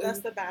don't know. Oh,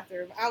 that's the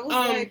bathroom. I was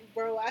like,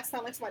 bro, I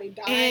sound like somebody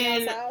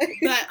dying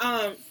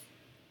outside.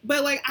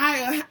 But like,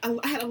 I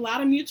had a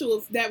lot of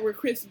mutuals that were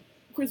Chris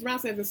Brown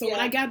fans, and so when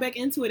I got back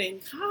into it in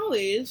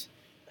college,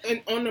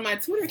 and on my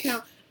Twitter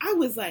account, I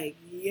was like,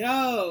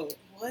 yo,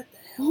 what the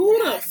hell?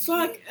 Who the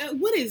fuck?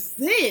 What is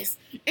this?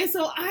 And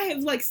so I have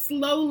like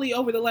slowly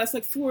over the last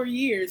like 4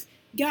 years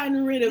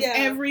gotten rid of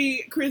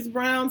every Chris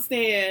Brown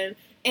stan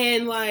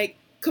and like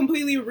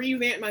completely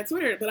revamped my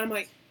Twitter. But I'm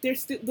like,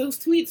 there's still those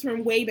tweets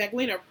from way back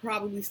when are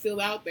probably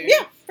still out there.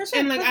 Yeah, for sure.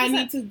 And like 100%. I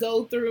need to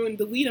go through and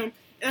delete them.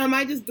 And I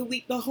might just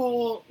delete the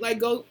whole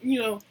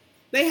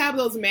they have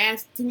those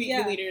mass tweet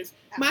deleters.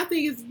 My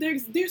thing is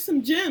there's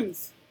some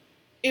gems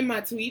in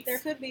my tweets. There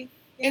could be.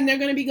 Yeah. And they're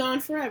going to be gone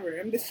forever.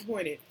 I'm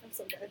disappointed. I'm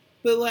so good.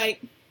 But,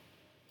 like,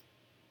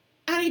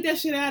 I need that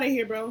shit out of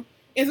here, bro.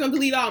 It's going to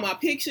delete all my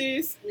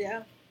pictures.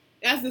 Yeah.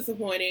 That's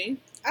disappointing.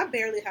 I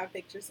barely have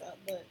pictures up,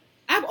 but...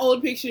 I have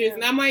old pictures,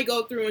 and I might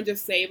go through and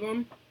just save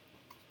them.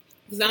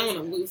 Because I don't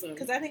want to lose them.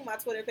 Because I think my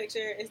Twitter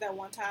picture is that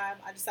one time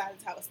I decided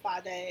to have a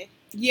spa day.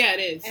 Yeah, it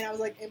is. And I was,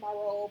 like, in my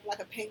robe like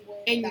a penguin,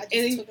 and I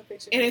just took a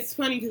picture. And it's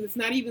funny because it's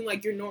not even,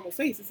 like, your normal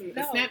face. It's a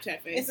Snapchat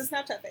face. It's a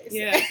Snapchat face.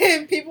 Yeah.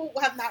 And people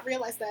have not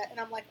realized that,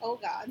 and I'm like, oh,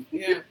 God.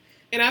 Yeah.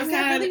 And I've Is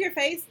that really your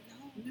face?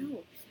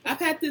 No. I've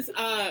had this,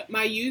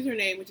 my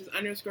username, which is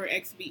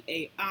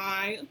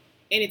 _XBAI, and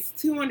it's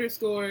 2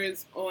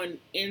 underscores on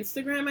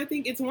Instagram, I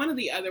think. It's one or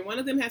the other. One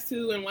of them has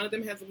 2, and one of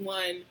them has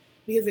 1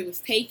 because it was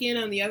taken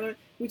on the other,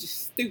 which is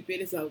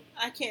stupid.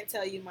 I can't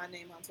tell you my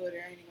name on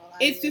Twitter. I ain't gonna lie.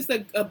 It's just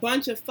a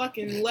bunch of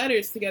fucking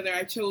letters together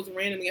I chose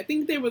randomly. I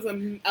think there was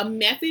a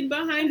method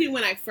behind it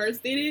when I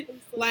first did it.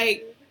 So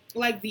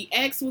like the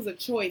X was a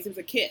choice. It was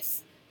a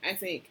kiss, I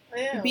think.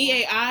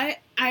 BAI,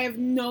 I have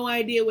no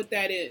idea what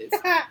that is.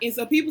 And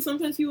so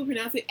sometimes people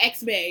pronounce it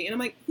X-Bay. And I'm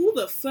like, who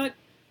the fuck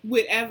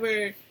would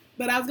ever...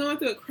 But I was going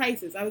through a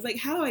crisis. I was like,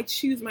 how do I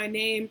choose my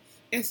name?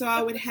 And so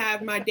I would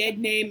have my dead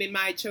name and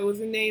my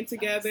chosen name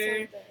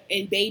together,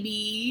 and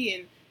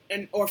baby,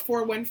 and or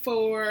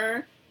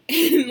 414,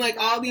 and like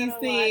all these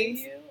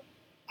things.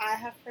 I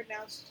have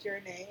pronounced your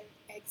name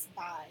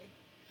X-By.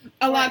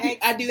 A lot of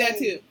people, I do that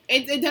too.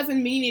 It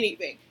doesn't mean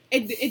anything.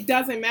 It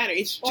doesn't matter.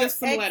 It's just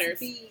some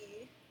letters.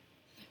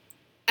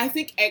 I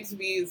think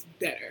XB is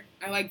better.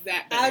 I like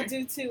that better. I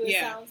do too. It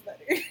sounds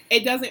better.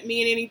 It doesn't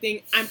mean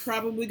anything. I'm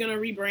probably gonna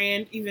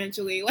rebrand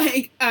eventually.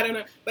 Like, I don't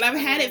know, but I've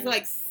had it for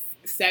like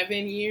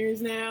 7 years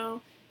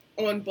now,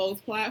 on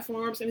both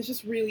platforms, and it's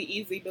just really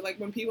easy. But like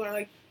when people are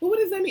like, well, what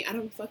does that mean? I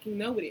don't fucking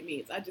know what it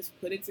means. I just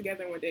put it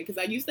together one day because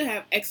I used to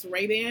have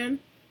X-Ray-Ban,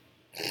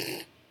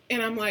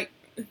 and I'm like,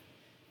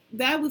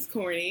 that was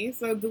corny,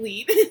 so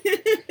delete.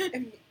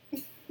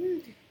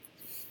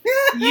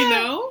 You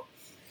know?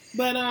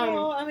 But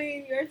well, I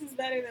mean, yours is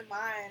better than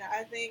mine.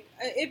 I think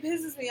it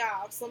pisses me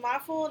off. So my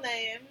full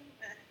name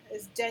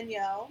is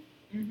Danielle.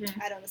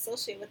 I don't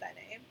associate with that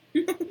name.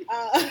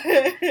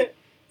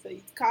 So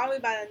you call me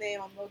by the name,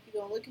 I'm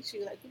gonna look at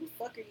you like, who the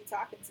fuck are you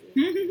talking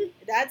to?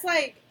 That's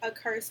like a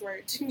curse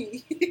word to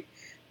me.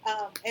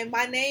 And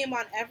my name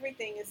on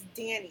everything is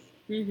Dani.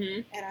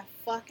 And I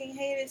fucking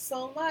hate it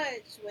so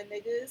much when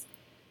niggas,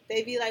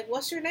 they be like,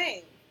 what's your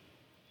name?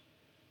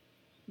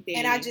 Dani.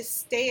 And I just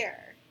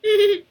stare.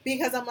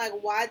 Because I'm like,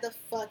 why the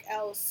fuck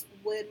else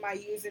would my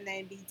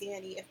username be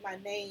Dani if my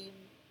name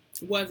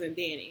wasn't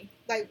Dani?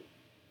 Like,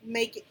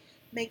 make it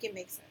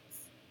make sense.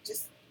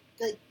 Just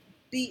like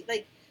be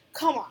like,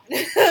 come on.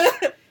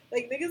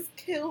 Like, niggas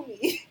kill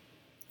me.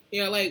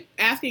 Yeah, like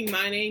asking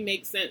my name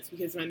makes sense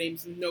because my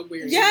name's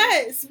nowhere.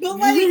 Yes, but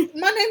like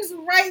my name's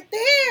right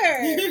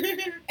there,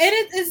 and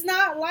it's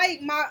not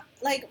like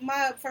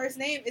my first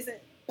name isn't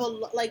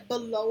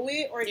below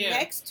it or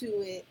next to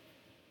it.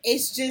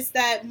 It's just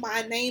that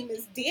my name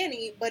is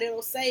Dani, but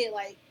it'll say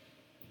like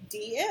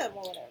DM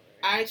or whatever.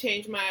 I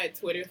change my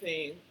Twitter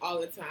thing all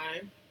the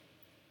time.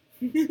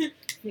 Like,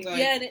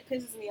 yeah, and it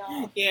pisses me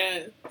off.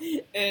 Yeah,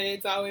 and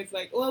it's always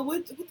like, well,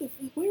 what the fuck?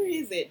 Where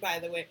is it, by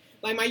the way?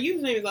 Like, my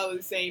username is always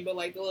the same, but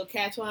like the little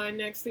catch line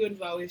next to it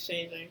is always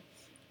changing.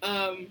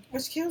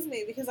 Which kills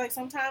me because like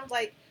sometimes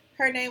like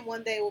her name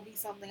one day will be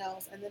something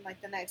else, and then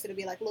like the next it'll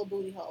be like little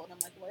booty hole, and I'm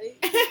like,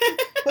 wait,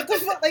 what the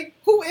fuck? Like,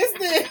 who is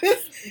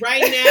this?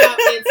 Right now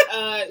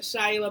it's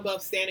Shia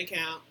LaBeouf's stan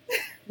account,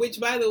 which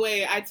by the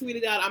way I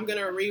tweeted out I'm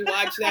gonna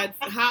rewatch that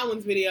Hot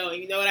Ones video,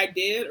 and you know what I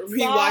did? Rewatch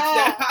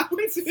that Hot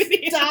Ones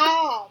video.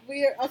 Stop.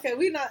 We have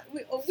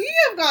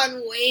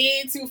gone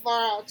way too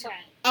far off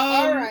track.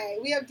 All right,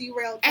 we have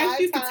derailed. As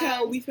you can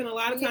tell, we spend a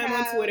lot of time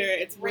on Twitter.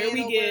 It's where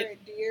we get.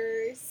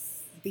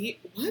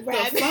 What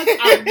the fuck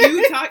are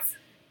you talking?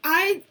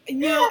 I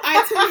tune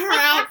her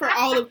out for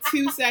all of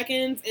 2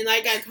 seconds, and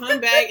like I come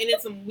back, and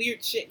it's some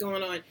weird shit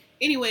going on.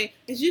 Anyway,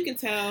 as you can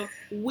tell,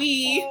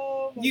 we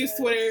use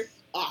Twitter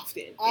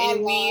often,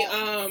 and we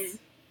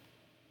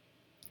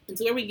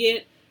it's where we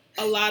get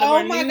a lot of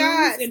our news. Oh my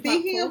god!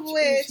 Speaking of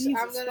which,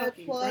 I'm gonna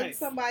plug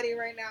somebody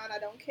right now, and I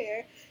don't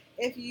care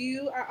if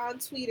you are on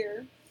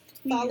Twitter.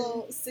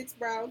 Follow 6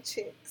 Brown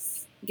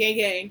Chicks.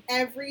 Gang.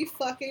 Every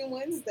fucking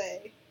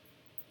Wednesday.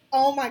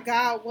 Oh my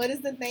god, what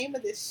is the name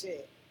of this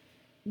shit?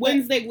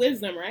 Wednesday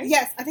Wisdom, right?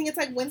 Yes, I think it's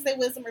like Wednesday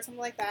Wisdom or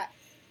something like that.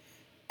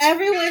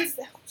 Every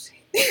Wednesday,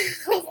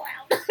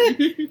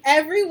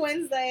 every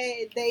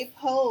Wednesday they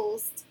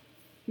post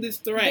this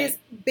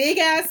big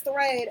ass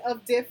thread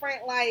of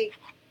different like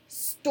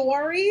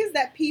stories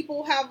that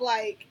people have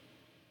like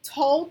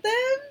told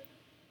them,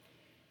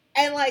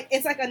 and like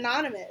it's like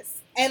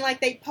anonymous, and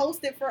like they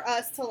post it for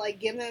us to like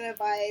give them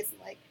advice, and,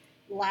 like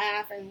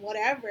laugh and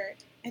whatever,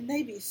 and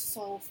they be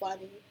so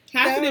funny.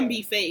 Half of them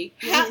be fake.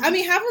 Half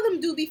of them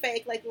do be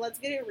fake. Like, let's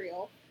get it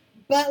real.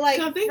 But like,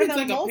 I think it's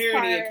like a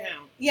parody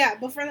account. Yeah,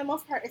 but for the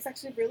most part, it's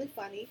actually really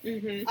funny.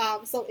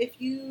 So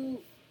if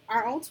you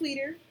are on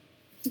Twitter,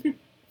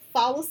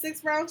 follow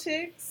 6 Brown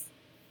Chicks,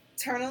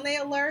 turn on the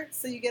alerts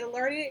so you get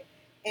alerted,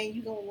 and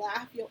you gonna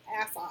laugh your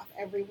ass off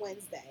every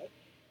Wednesday.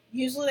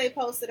 Usually they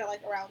post it at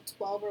like around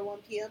 12 or 1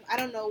 p.m. I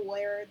don't know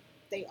where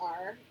they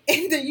are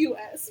in the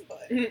U.S.,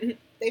 but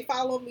they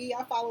follow me,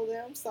 I follow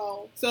them.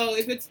 So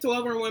if it's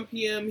 12 or 1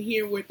 p.m.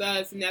 here with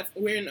us, and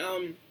we're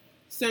in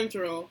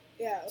Central.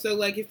 Yeah. So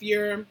like if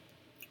you're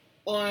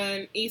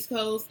on East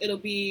Coast, it'll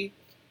be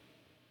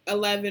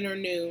 11 or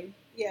noon.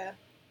 Yeah.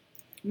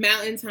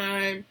 Mountain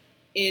time,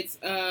 it's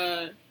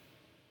 1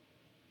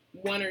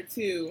 or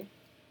 2,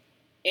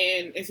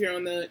 and if you're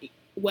on the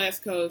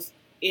West Coast,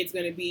 it's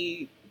gonna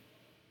be.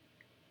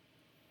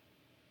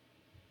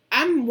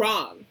 I'm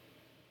wrong.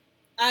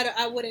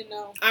 I wouldn't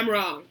know. I'm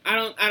wrong. I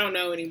don't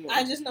know anymore.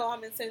 I just know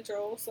I'm in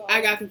Central, so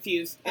I got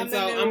confused. I'm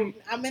in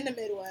the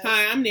Midwest.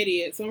 Hi, I'm an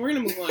idiot, so we're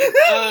gonna move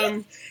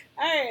on.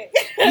 All right.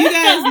 You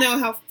guys know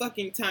how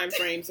fucking time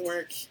frames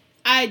work.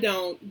 I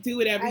don't. Do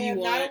whatever you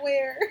want. I am not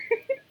aware.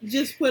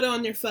 Just put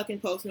on your fucking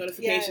post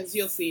notifications. Yes.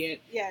 You'll see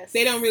it. Yes.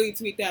 They don't really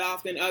tweet that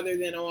often, other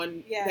than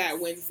on that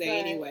Wednesday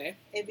anyway.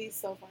 It'd be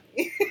so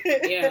funny.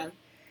 Yeah.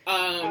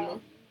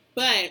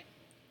 But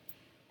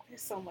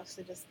there's so much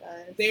to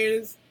discuss.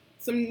 There's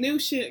some new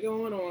shit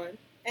going on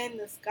in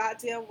this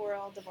goddamn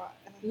world of our.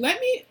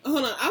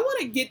 Hold on. I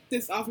want to get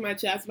this off my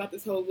chest about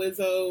this whole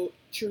Lizzo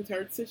Truth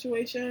Hurts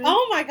situation.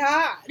 Oh my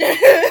god.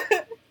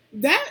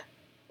 That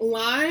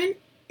line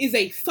is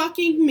a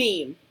fucking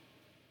meme.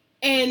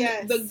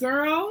 And the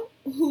girl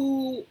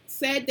who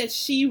said that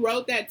she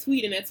wrote that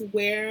tweet and that's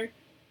where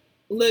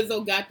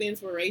Lizzo got the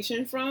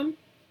inspiration from,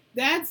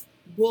 that's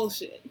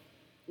bullshit,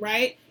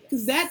 right?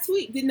 Because that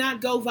tweet did not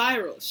go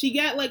viral. She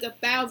got like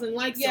 1,000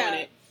 likes on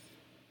it.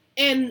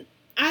 And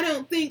I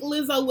don't think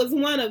Lizzo was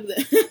one of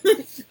them.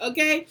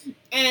 Okay?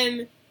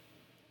 And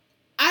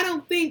I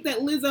don't think that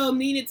Lizzo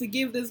needed to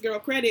give this girl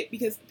credit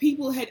because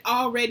people had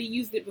already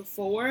used it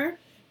before.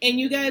 And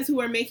you guys who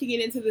are making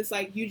it into this,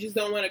 like, you just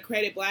don't want to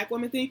credit black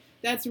women thing,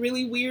 that's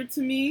really weird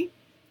to me.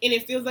 And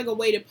it feels like a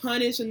way to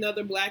punish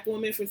another black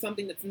woman for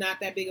something that's not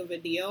that big of a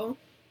deal.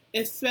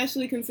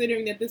 Especially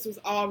considering that this was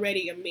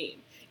already a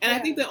meme. And I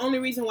think the only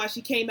reason why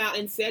she came out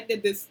and said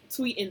that this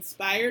tweet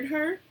inspired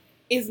her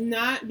is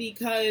not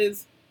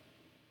because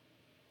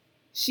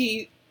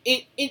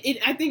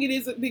I think it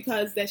is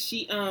because that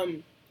she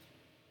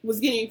was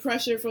getting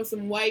pressure from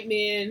some white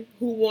men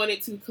who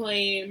wanted to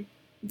claim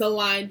the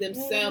line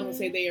themselves and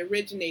say they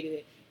originated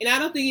it. And I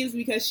don't think it's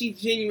because she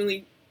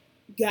genuinely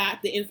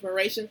got the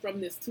inspiration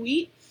from this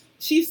tweet.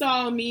 She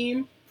saw a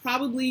meme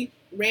probably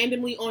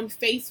randomly on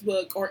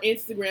Facebook or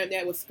Instagram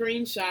that was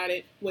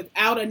screenshotted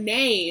without a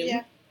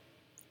name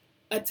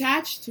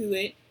attached to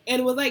it,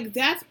 and was like,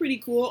 that's pretty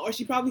cool. Or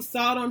she probably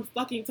saw it on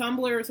fucking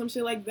Tumblr or some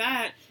shit like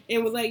that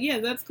and was like, yeah,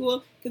 that's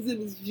cool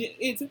because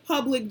it's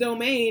public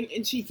domain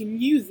and she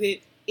can use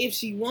it if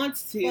she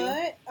wants to.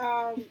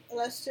 But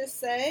let's just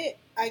say,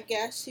 I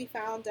guess she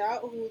found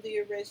out who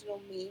the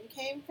original meme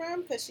came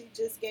from because she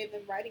just gave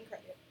them writing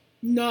credit.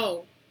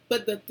 No,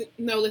 but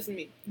no, listen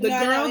to me. The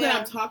girl that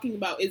I'm talking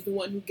about is the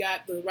one who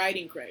got the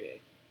writing credit.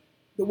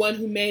 The one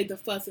who made the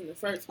fuss in the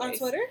first place. On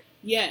Twitter?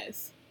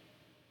 Yes.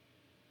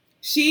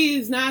 She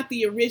is not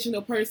the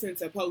original person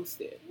to post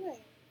it.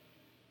 Right.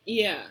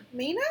 Yeah.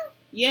 Mina?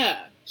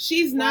 Yeah.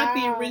 She's not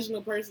the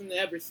original person to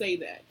ever say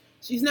that.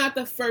 She's not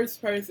the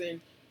first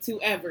person to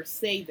ever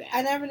say that.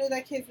 I never knew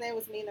that kid's name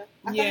was Mina.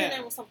 I thought her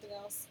name was something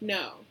else.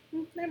 No.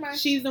 Never mind.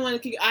 She's the one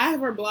that I have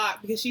her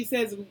blocked because she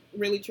says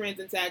really trans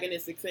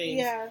antagonistic things.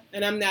 Yeah.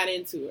 And I'm not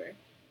into her.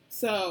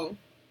 So,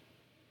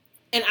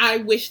 and I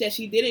wish that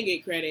she didn't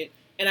get credit.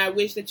 And I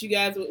wish that you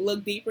guys would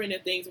look deeper into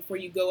things before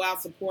you go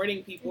out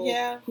supporting people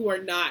who are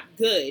not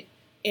good.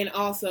 And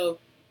also,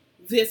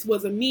 this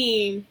was a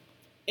meme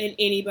and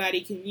anybody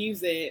can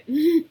use it.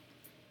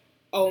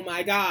 Oh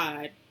my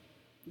God.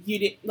 You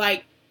did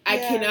I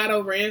cannot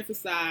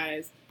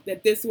overemphasize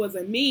that this was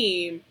a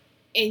meme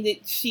and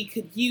that she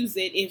could use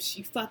it if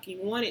she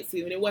fucking wanted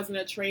to. And it wasn't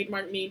a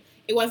trademark meme.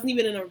 It wasn't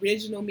even an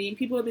original meme.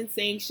 People have been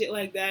saying shit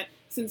like that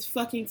since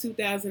fucking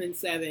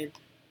 2007.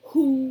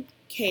 Who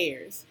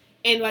cares?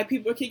 And, like,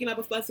 people are kicking up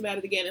a fuss about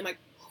it again. And, like,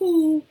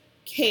 who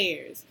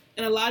cares?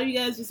 And a lot of you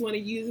guys just want to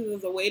use it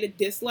as a way to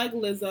dislike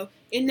Lizzo.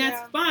 And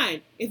that's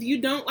fine. If you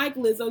don't like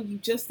Lizzo, you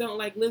just don't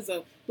like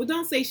Lizzo. But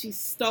don't say she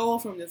stole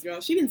from this girl.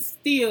 She didn't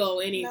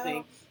steal anything.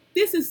 No.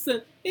 This is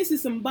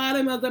some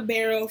bottom of the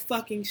barrel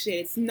fucking shit.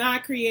 It's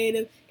not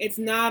creative. It's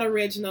not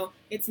original.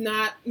 It's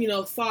not,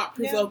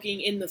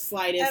 thought-provoking in the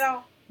slightest. At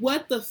all.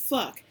 What the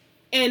fuck?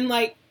 And,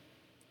 like,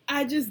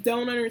 I just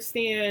don't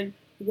understand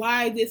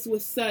why this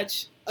was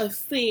such a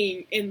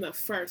thing in the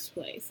first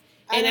place.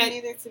 I don't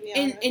either, to be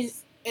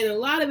honest. And a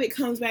lot of it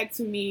comes back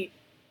to me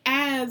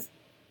as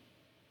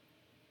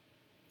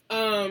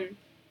misogynoir.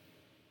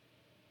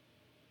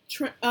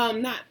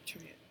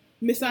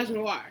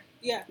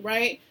 Yeah.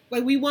 Right?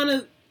 Like, we want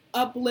to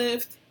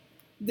uplift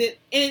that,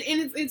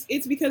 and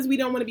it's because we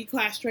don't want to be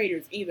class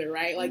traders either,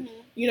 right? Like,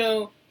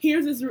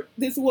 here's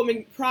this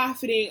woman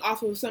profiting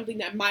off of something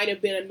that might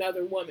have been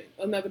another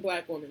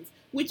black woman's,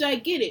 which I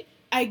get it.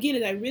 I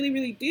really,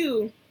 really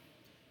do.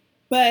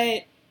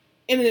 But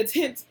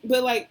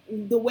like,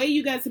 the way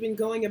you guys have been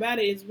going about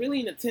it is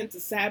really an attempt to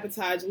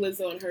sabotage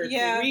Lizzo and her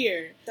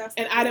career.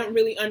 And I don't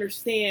really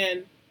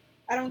understand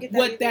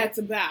what that's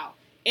about.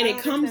 And it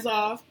comes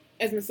off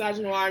as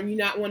misogynoir and you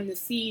not wanting to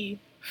see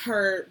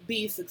her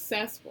be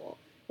successful,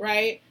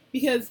 right?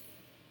 Because,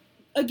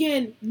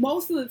 again,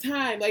 most of the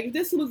time, like, if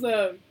this was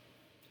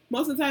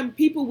most of the time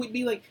people would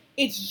be like,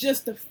 it's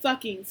just a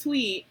fucking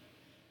tweet.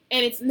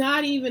 And it's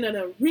not even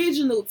an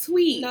original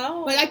tweet.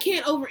 No. Like, I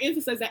can't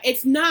overemphasize that.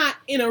 It's not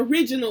an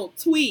original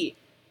tweet.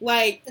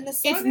 Like,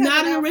 it's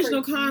not an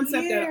original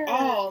concept at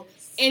all.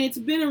 And it's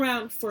been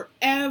around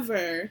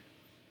forever.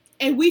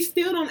 And we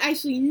still don't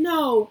actually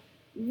know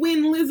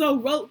when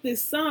Lizzo wrote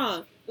this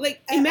song.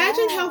 Like,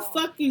 imagine how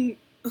fucking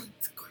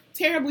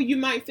terrible you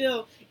might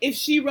feel if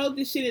she wrote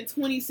this shit in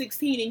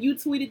 2016 and you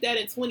tweeted that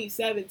in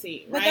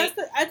 2017, right?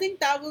 But I think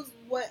that was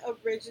what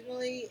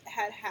originally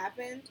had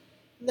happened.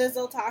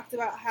 Lizzo talked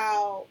about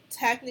how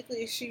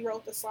technically she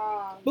wrote the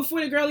song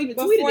before the girl even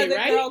tweeted it, right?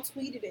 Before the girl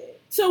tweeted it.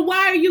 So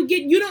why are you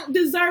don't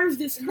deserve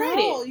this credit.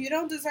 No, you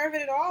don't deserve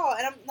it at all.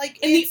 And I'm like,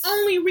 and the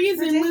only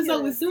reason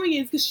Lizzo was doing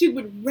it is because she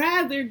would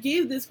rather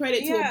give this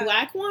credit to a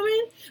black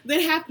woman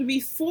than have to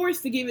be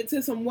forced to give it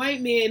to some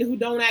white men who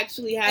don't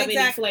actually have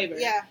any flavor.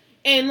 Yeah.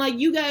 And, like,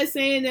 you guys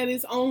saying that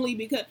it's only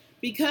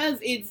because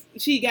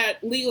she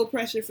got legal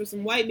pressure for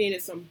some white men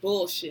is some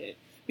bullshit.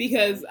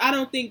 Because I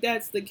don't think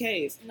that's the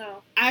case.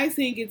 No. I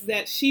think it's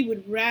that she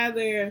would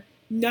rather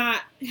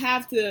not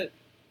have to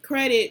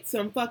credit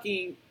some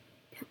fucking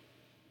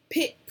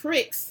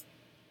pricks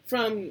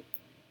from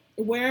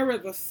wherever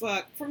the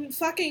fuck. From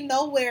fucking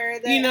nowhere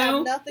that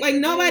have nothing like, to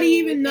nobody do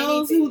even with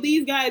knows anything. who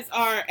these guys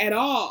are at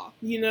all,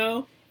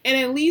 And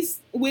at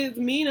least with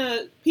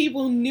Mina,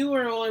 people knew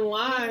her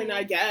online,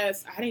 I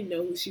guess. I didn't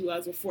know who she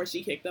was before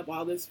she kicked up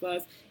all this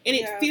fuss. And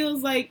it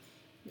feels like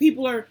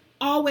people are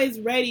always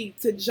ready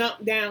to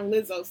jump down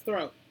Lizzo's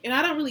throat. And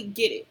I don't really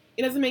get it.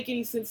 It doesn't make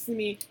any sense to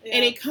me. Yeah.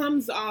 And it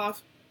comes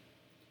off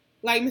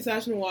like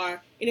misogynoir.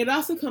 And it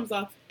also comes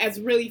off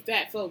as really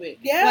fat phobic.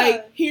 Yeah.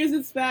 Like, here's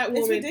this fat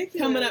woman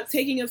coming up,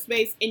 taking up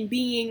space, and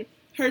being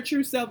her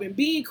true self, and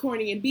being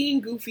corny, and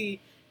being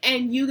goofy.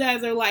 And you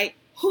guys are like,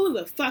 who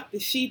the fuck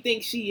does she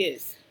think she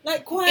is?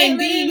 Like, quietly. And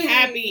being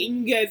happy,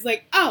 and you guys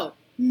like, oh,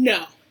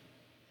 no,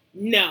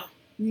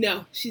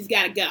 she's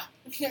gotta go.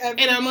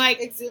 And I'm like,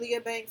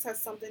 Exilia Banks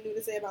has something new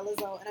to say about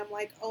Lizzo, and I'm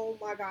like, oh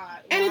my god,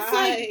 and why? It's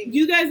like,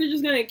 you guys are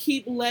just gonna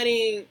keep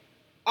letting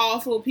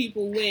awful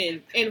people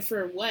win, and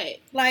for what?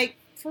 I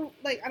don't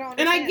understand.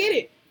 And I get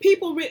it.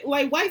 People,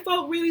 white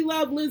folk really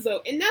love Lizzo,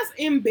 and that's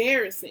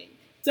embarrassing.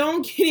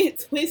 Don't get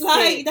it twisted.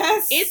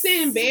 It's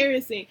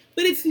embarrassing,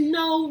 but it's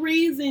no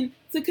reason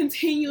to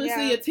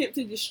continuously attempt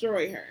to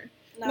destroy her.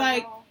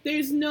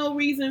 There's no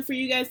reason for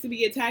you guys to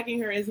be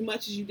attacking her as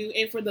much as you do,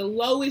 and for the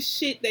lowest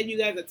shit that you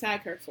guys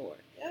attack her for.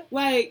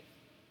 Yep.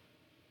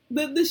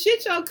 The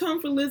shit y'all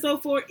come for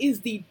Lizzo for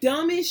is the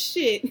dumbest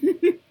shit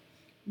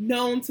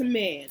known to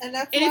man. And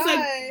why. It's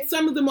like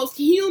some of the most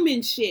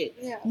human shit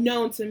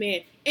known to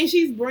man. And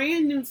she's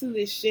brand new to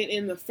this shit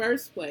in the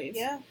first place.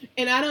 Yeah.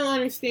 And I don't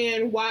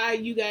understand why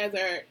you guys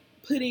are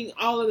putting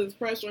all of this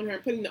pressure on her,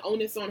 putting the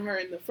onus on her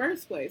in the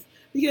first place.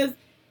 Because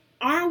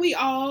aren't we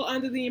all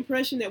under the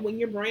impression that when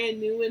you're brand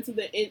new into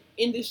the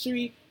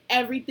industry,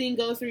 everything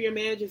goes through your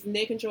managers and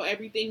they control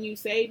everything you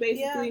say,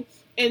 basically?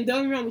 Yeah. And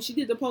don't get me wrong, when she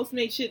did the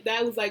Postmate shit,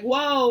 that was like,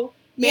 whoa,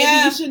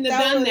 maybe you shouldn't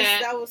have done that.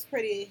 That was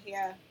pretty,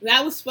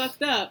 That was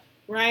fucked up,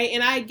 right?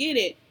 And I get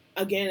it.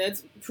 Again,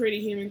 that's a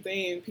pretty human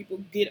thing. People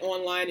get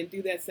online and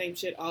do that same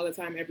shit all the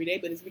time, every day,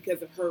 but it's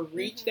because of her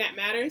reach that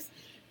matters.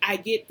 I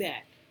get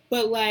that.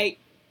 But,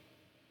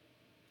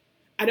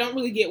 I don't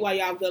really get why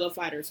y'all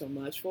vilified her so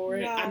much for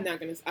it. No. I'm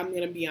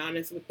gonna be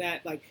honest with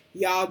that.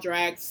 Y'all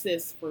dragged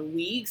sis for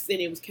weeks, and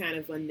it was kind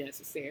of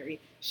unnecessary.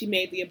 She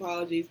made the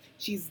apologies.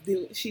 She's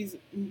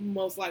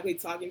most likely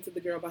talking to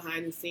the girl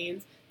behind the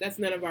scenes. That's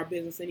none of our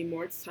business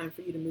anymore. It's time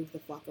for you to move the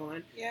fuck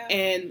on. Yeah.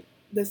 And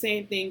the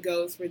same thing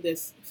goes for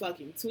this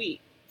fucking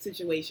tweet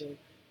situation.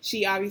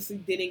 She obviously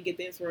didn't get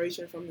the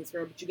inspiration from this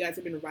girl, but you guys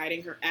have been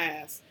riding her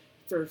ass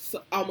for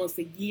almost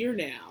a year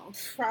now.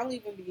 Probably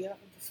even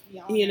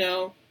beyond. You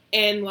know?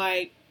 And,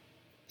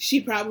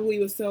 she probably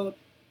was told,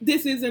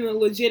 this isn't a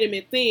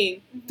legitimate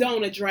thing. Mm-hmm.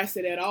 Don't address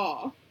it at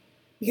all.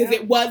 Because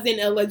it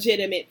wasn't a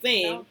legitimate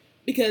thing. No.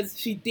 Because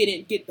she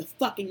didn't get the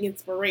fucking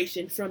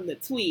inspiration from the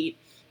tweet.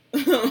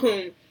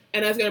 And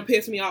that's going to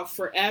piss me off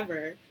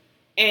forever.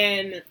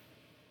 But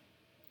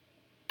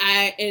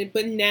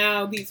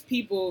now these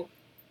people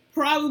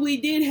probably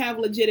did have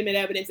legitimate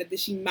evidence that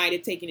she might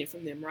have taken it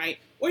from them, right?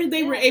 Or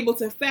they were able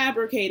to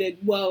fabricate it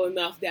well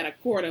enough that a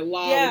court of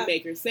law would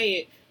make her say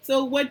it.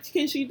 So what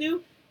can she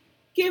do?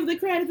 Give the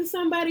credit to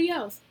somebody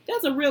else.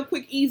 That's a real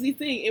quick, easy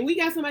thing. And we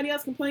got somebody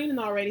else complaining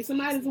already, so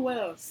might as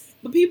well.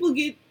 But people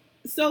get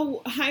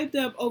so hyped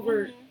up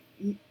over,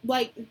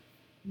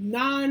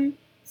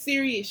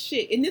 non-serious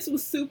shit. And this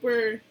was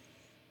super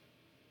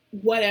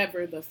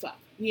whatever the fuck,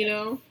 you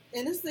know?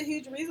 And this is a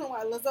huge reason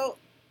why Lizzo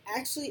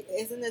actually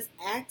isn't as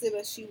active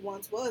as she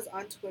once was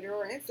on Twitter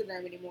or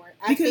Instagram anymore.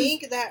 I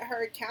think that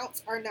her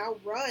accounts are now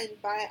run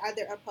by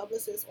either a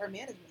publicist or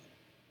management.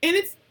 And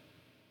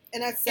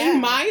that's sad.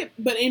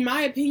 In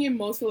my opinion,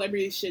 most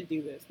celebrities should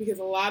do this because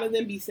a lot of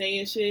them be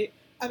saying shit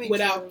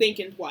without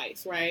thinking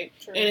twice, right?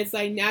 True. And it's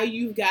like now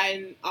you're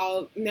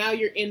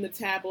in the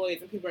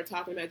tabloids and people are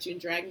talking about you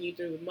and dragging you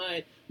through the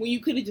mud when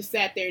you could have just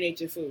sat there and ate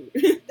your food.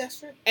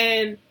 That's true.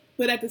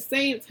 But at the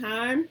same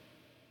time,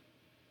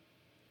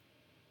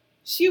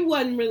 she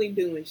wasn't really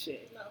doing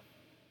shit. No.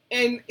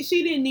 And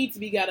she didn't need to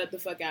be got up the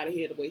fuck out of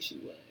here the way she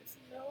was.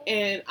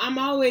 And I'm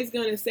always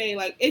going to say,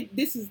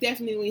 this is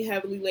definitely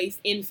heavily laced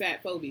in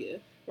fat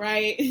phobia,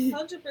 right?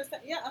 100%.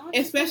 Yeah, 100%.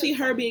 Especially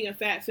her being a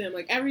fat femme.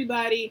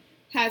 Everybody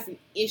has an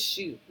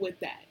issue with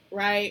that,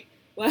 right?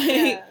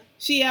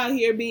 She out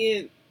here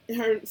being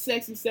her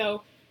sexy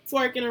self,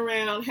 twerking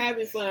around,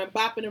 having fun,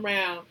 bopping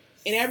around,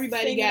 and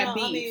everybody got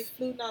beef.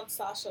 Fluting on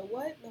Sasha.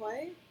 What?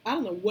 I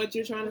don't know what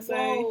you're trying to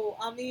say. Whoa,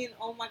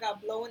 oh my God,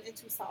 blowing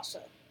into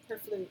Sasha. Her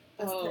flute.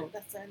 That's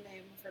the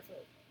name of her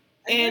flute.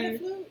 And a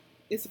flute?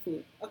 It's a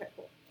flute. Okay,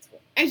 cool.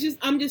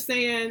 I'm just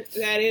saying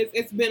that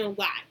it's been a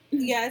lot.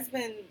 Yeah, it's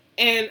been.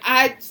 And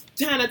I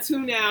kind of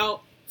tune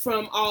out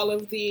from all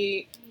of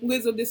the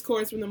Lizzo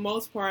discourse for the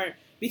most part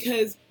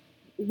because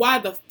why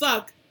the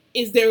fuck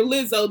is there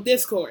Lizzo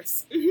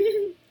discourse?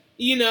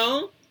 You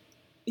know,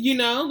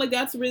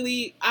 that's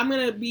really, I'm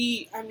gonna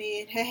be.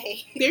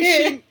 Hey. There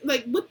should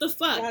what the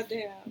fuck?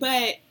 Goddamn.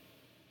 But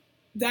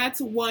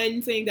that's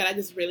one thing that I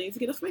just really need to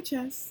get off my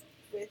chest.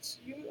 Which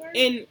you are.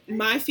 And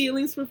my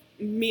feelings for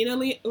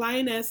Mina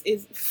Lioness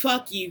is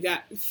fuck you,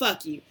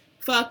 fuck you.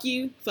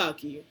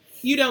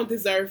 You don't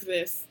deserve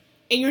this.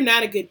 And you're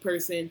not a good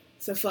person,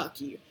 so fuck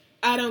you.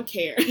 I don't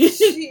care.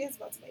 She is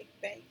about to make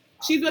bank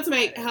She's about to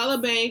make hella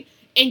bank,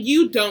 and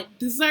you don't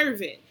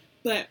deserve it.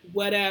 But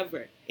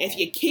whatever. If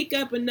you kick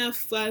up enough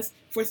fuss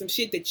for some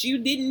shit that you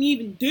didn't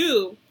even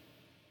do,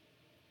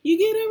 you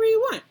get whatever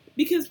you want.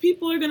 Because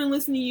people are going to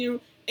listen to you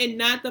and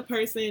not the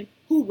person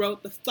who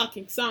wrote the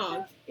fucking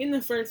song in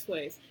the first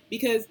place.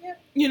 Because,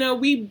 you know,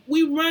 we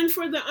run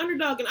for the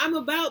underdog, and I'm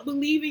about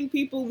believing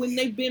people when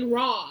they've been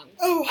wrong.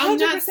 Oh, 100%, I'm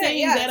not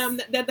saying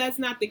that that's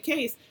not the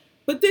case.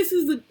 But this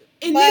is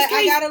in this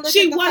case,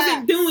 she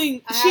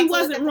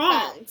wasn't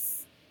wrong.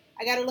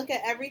 I gotta look at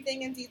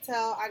everything in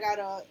detail. I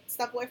gotta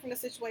step away from the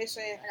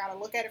situation. I gotta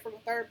look at it from a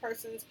third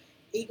person's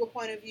ego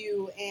point of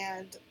view.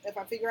 And if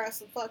I figure out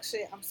some fuck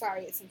shit, I'm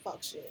sorry, it's some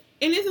fuck shit.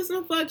 And this is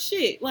some fuck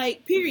shit,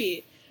 like,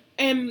 period.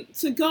 And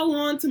to go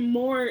on to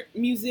more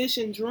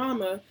musician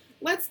drama,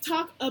 let's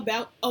talk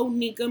about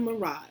Onika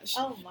Mirage.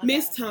 Oh my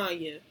Miss God.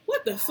 Tanya,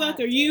 what the fuck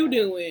are you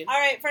doing? All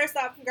right, first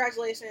off,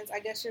 congratulations.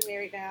 I guess you're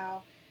married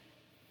now.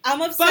 I'm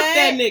upset. Fuck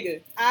that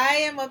nigga. I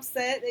am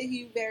upset that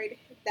you married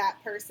that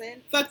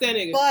person. Fuck that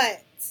nigga.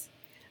 But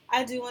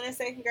I do want to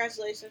say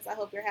congratulations. I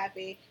hope you're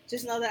happy.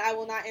 Just know that I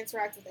will not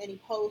interact with any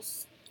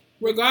posts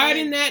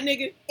regarding that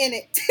nigga in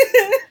it.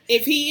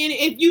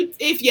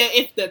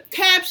 if the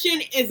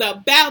caption is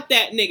about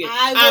that nigga,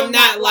 I'm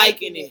not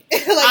liking it.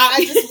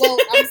 I just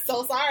won't. I'm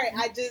so sorry.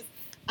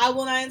 I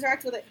will not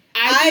interact with it.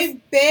 I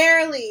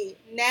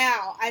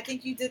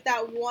think you did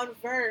that one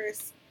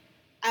verse.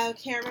 I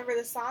can't remember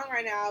the song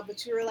right now,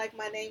 but you were like,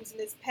 "My name's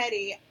Miss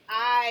Petty."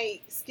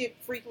 I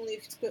frequently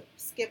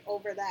skip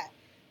over that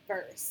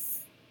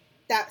verse.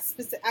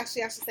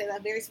 Actually, I should say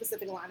that very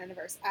specific line in the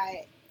verse.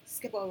 I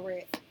skip over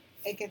it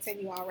and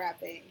continue on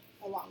rapping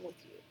along with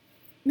you.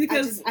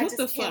 Because I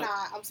just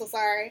cannot. I'm so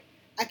sorry.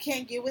 I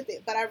can't get with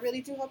it, but I really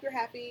do hope you're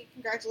happy.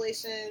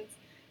 Congratulations.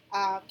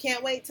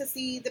 Can't wait to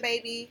see the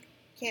baby.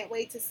 Can't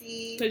wait to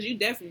see. Because you're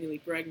definitely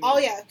pregnant. Oh,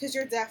 yeah, because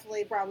you're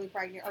definitely probably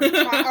pregnant.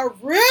 Or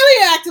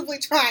really actively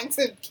trying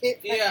to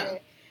get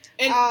pregnant.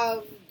 Yeah.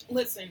 And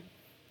listen,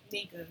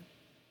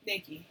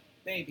 Nikki,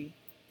 baby.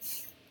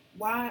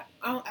 Why?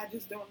 I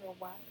just don't know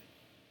why.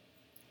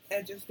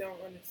 I just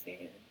don't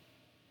understand.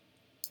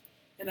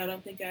 And I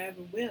don't think I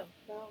ever will.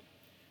 No.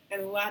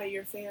 And a lot of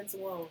your fans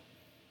won't.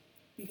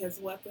 Because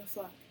what the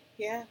fuck?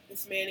 Yeah.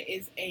 This man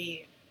is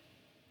a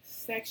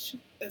sex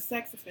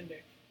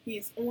offender. He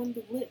is on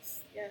the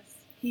list. Yes.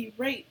 He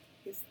raped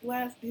his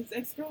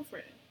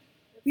ex-girlfriend.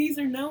 These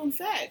are known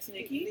facts,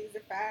 Nikki. These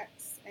are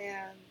facts.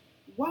 And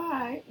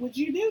why would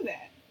you do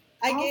that?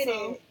 I get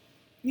it.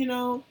 You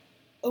know,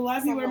 a lot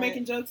of people are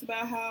making jokes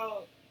about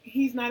how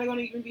he's not going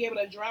to even be able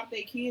to drop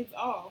their kids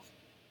off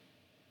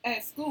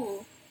at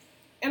school.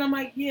 And I'm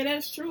like, yeah,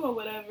 that's true or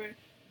whatever.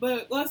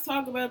 But let's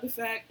talk about the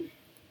fact.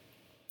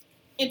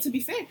 And to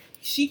be fair,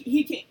 she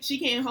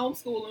can't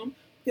homeschool him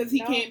because he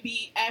can't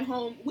be at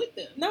home with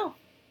them. No.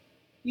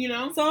 You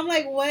know? So I'm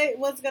like,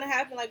 what's gonna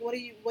happen? Like, what are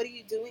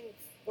you doing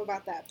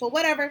about that? But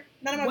whatever.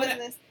 None of my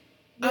business.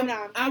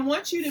 I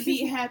want you to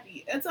be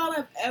happy. That's all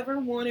I've ever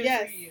wanted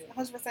for you.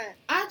 100%.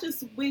 I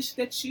just wish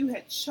that you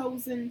had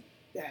chosen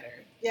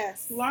better.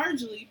 Yes.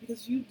 Largely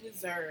because you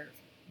deserve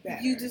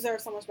better. You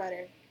deserve so much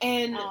better.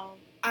 And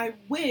I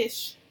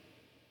wish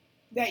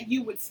that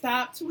you would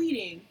stop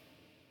tweeting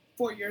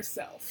for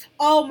yourself.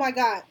 Oh my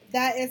God.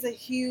 That is a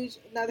huge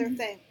another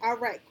thing. All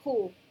right,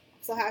 cool.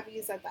 I'm so happy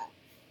you said that.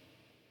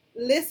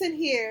 Listen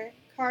here,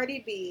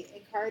 Cardi B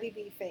and Cardi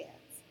B fans.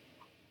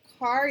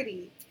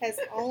 Cardi has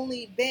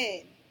only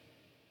been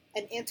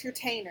an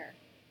entertainer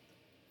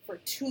for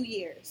 2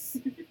 years.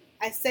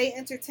 I say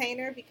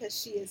entertainer because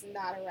she is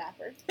not a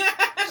rapper.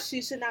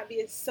 She should not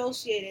be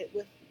associated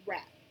with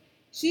rap.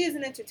 She is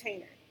an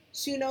entertainer.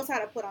 She knows how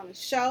to put on a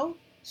show.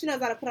 She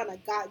knows how to put on a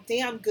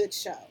goddamn good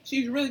show.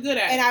 She's really good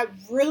at it. And I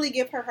really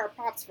give her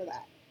props for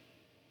that.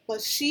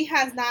 But she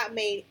has not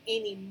made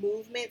any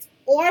movements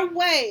or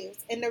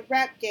waves in the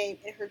rap game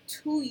in her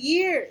 2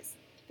 years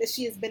that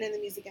she has been in the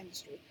music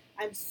industry.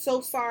 I'm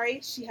so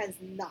sorry, she has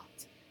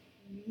not.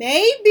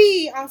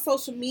 Maybe on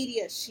social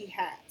media she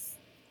has.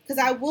 Because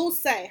I will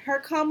say, her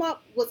come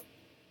up was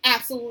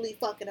absolutely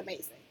fucking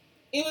amazing.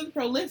 It was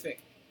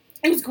prolific.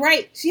 It was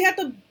great. She had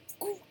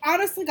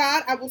honestly,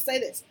 God, I will say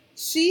this.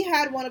 She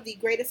had one of the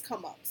greatest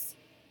come-ups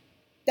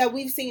that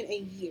we've seen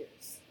in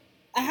years.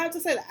 I have to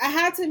say that. I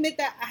have to admit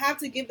that. I have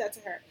to give that to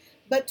her.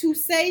 But to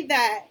say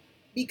that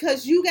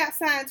because you got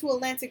signed to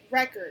Atlantic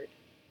Records,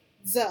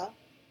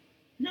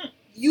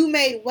 you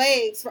made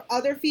waves for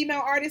other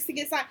female artists to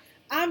get signed.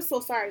 I'm so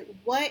sorry.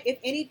 What, if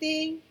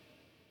anything,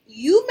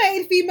 you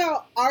made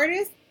female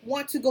artists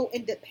want to go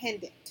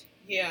independent.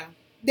 Yeah.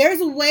 There's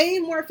way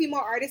more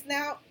female artists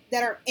now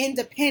that are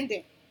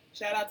independent.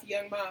 Shout out to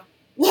Young Ma.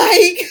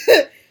 Like,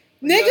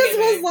 niggas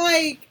was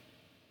like,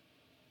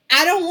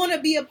 I don't want to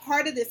be a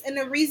part of this. And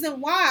the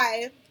reason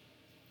why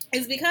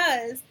is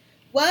because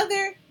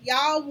whether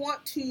y'all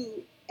want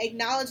to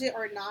acknowledge it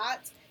or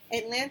not,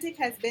 Atlantic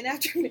has been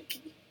after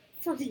Nicki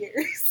for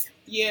years.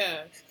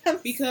 Yeah.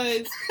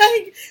 Because...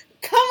 like,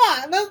 come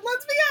on.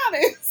 Let's be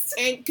honest.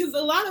 And because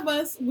a lot of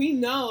us, we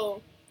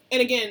know,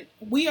 and again,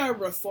 we are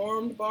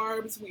reformed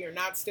Barbz. We are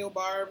not still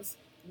Barbz.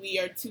 We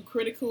are too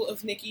critical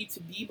of Nicki to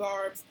be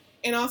Barbz.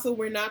 And also,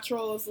 we're not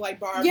trolls like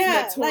Barbz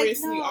like,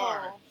 notoriously no.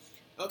 are.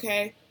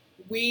 Okay?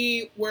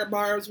 We were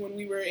Barbz when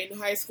we were in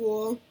high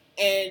school,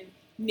 and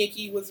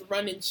Nicki was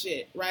running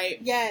shit, right?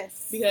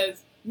 Yes.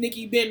 Because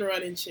Nicki been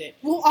running shit.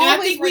 We'll and I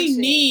always think run we shit.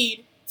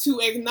 need to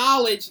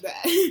acknowledge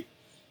that.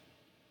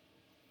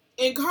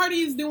 And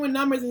Cardi is doing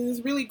numbers, and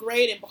it's really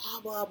great, and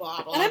blah, blah,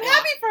 blah, blah, And I'm blah.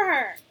 happy for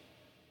her.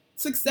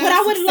 Success, But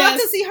I would love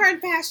success, to see her in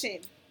fashion.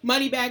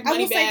 money bag, I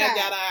will say yada,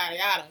 that. yada,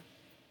 yada.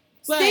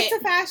 Stick to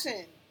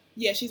fashion.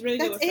 Yeah, she's really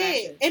That's good with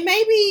fashion. And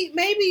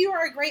maybe you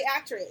are a great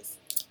actress.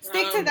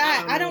 Stick to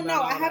that. I don't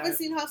know. I haven't that.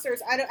 seen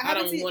Hustlers. I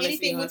haven't seen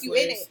anything with you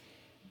in Hustlers. it.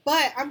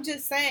 But I'm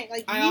just saying,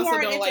 like, I you also are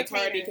an don't like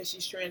entertainer. Cardi because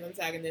she's trans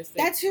antagonistic.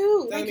 That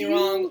too. Don't like, get me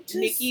wrong. just,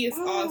 Nicki is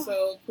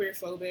also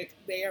queerphobic.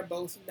 They are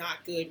both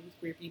not good with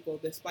queer people,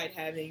 despite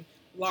having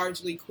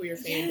largely queer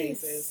fan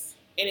bases.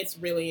 And it's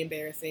really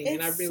embarrassing.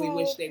 And I really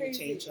wish they would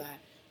change that.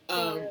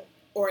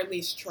 Or at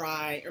least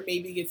try. Or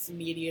maybe get some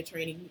media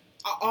training.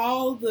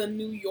 All the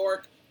New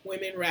York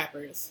women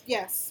rappers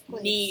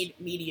need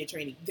media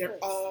training. They're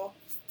all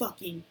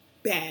fucking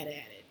bad at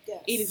it.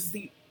 Yes. It is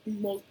the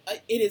most...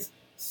 it is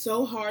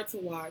so hard to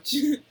watch.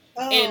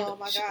 Oh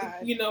my God.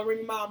 You know,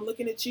 Remy Ma, I'm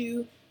looking at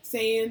you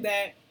saying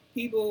that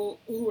people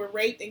who were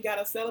raped and got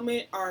a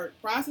settlement are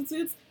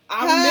prostitutes.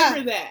 I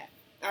remember that.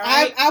 All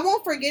right? I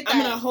won't forget that.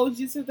 I'm going to hold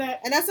you to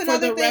that and that's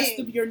another for the rest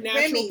of your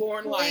natural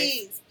born life.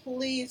 life.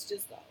 Please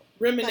just go.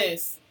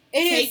 Reminisce.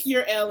 Take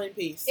your L in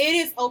peace. It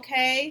is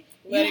okay.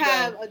 You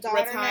have a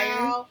daughter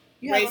now.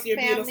 You raise have a your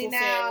family beautiful now.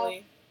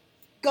 family.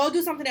 Go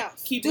do something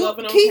else. Keep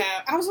loving on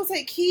Cap. I was going to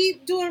say,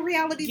 keep doing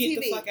reality TV.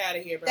 Get the fuck out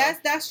of here, bro.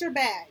 That's your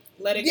bag.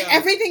 Let it go.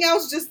 Everything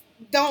else, just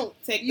don't.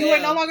 You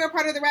are no longer a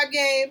part of the rap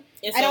game.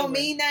 I don't over.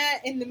 mean that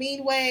in the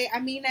mean way. I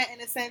mean that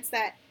in a sense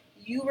that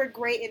you were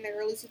great in the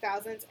early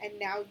 2000s and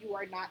now you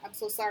are not. I'm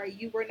so sorry.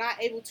 You were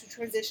not able to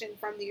transition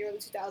from the early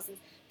 2000s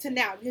to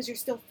now because you're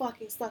still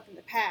fucking stuck in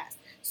the past.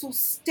 So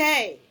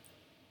stay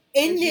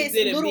in this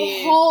little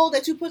hole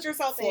that you put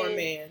yourself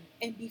in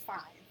and be fine.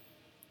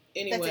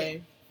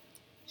 Anyway,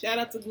 shout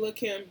out to Lil'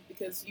 Kim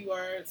because you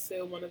are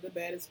still one of the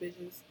baddest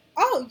bitches.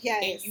 Oh,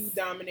 yes. And you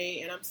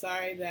dominate, and I'm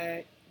sorry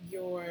that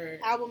your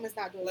album is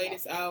not doing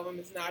latest album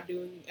is not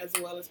doing as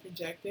well as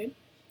projected.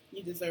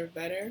 You deserve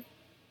better.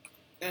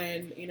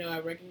 And, you know, I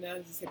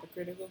recognize it's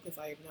hypocritical because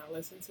I have not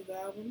listened to the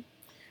album.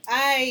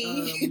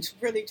 I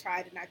really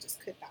tried and I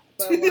just could not.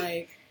 But,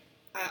 like,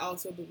 I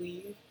also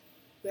believe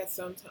that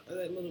sometimes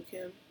that Lil'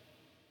 Kim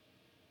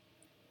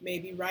may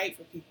be right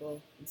for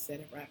people instead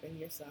of rapping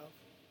yourself.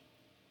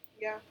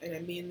 Yeah. And I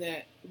mean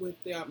that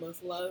with the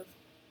utmost love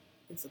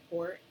and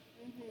support.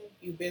 Mm-hmm.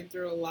 You've been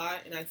through a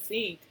lot, and I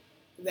think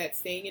that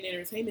staying in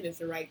entertainment is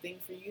the right thing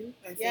for you.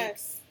 I think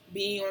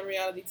being on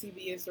reality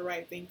TV is the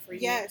right thing for you.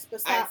 Yes, but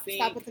stop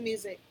with the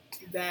music.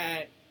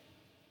 That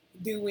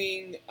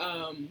doing,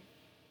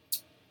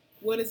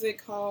 what is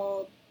it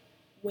called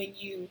when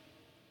you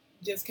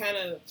just kind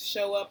of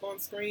show up on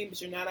screen,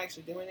 but you're not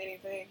actually doing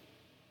anything?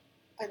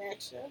 An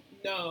extra?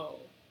 No.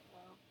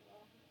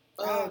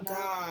 Oh,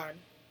 God.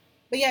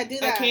 But yeah, do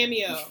that. A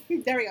cameo.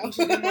 There we go. You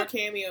should do more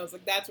cameos.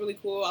 Like, that's really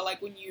cool. I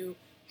like when you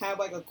have,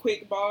 like, a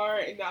quick bar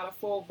and not a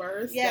full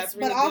verse. Yes, that's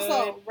really but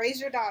also, good.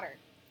 Raise your daughter.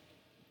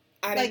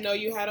 I didn't know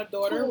you had a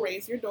daughter. Cool.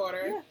 Raise your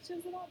daughter. Yeah, she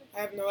has a daughter. I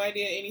have no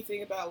idea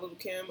anything about Lil'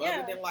 Kim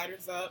other than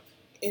Lighters Up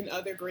and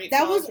other great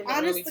songs from the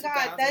early 2000s. Honest to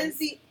God, that is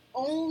the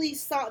only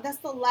song, that's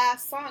the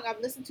last song I've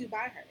listened to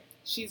by her.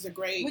 She's a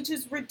great... Which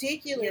is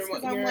ridiculous,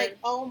 because I'm like,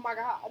 oh my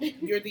God.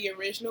 You're the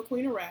original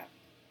queen of rap.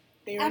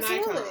 And you're an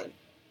icon.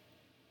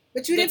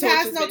 But you didn't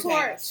pass no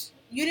torch.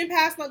 You didn't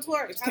pass no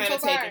torch. It's kind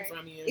of taken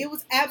from you. It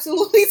was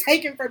absolutely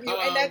taken from you,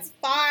 and that's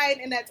fine,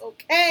 and that's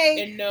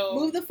okay. And no,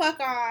 move the fuck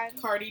on.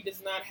 Cardi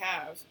does not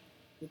have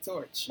the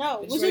torch.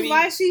 No, which is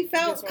why she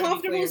felt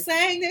comfortable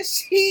saying that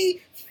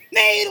she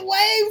made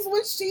waves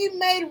when she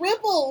made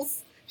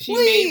ripples. She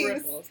made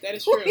ripples. That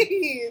is true.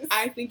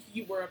 I think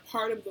you were a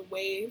part of the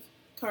wave,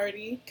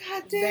 Cardi.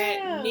 Goddamn.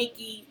 That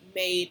Nicki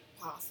made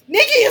possible.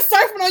 Nicki is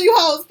surfing on you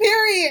hoes,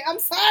 period. I'm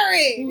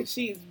sorry. Ooh,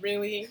 she's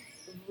really,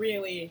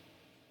 really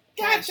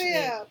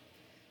passionate.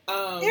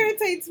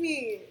 Irritates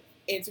me.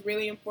 It's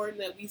really important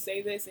that we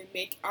say this and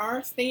make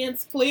our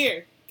stance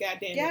clear. God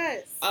damn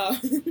it.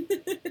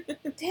 Yes.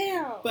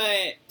 Damn.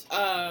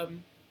 But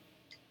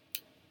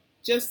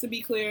just to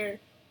be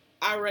clear,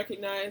 I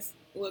recognize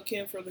Lil'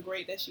 Kim for the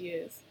great that she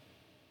is.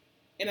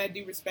 And I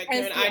do respect her.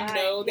 And I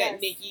know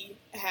that Nicki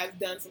has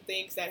done some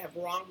things that have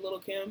wronged Lil'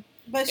 Kim.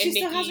 But she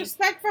still has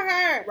respect for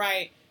her.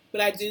 Right.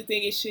 But I do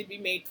think it should be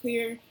made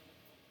clear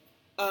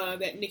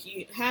that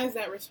Nicki has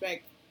that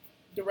respect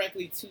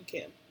directly to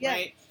Kim. Yeah.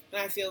 Right?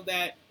 And I feel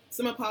that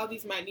some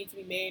apologies might need to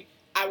be made.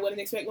 I wouldn't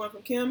expect one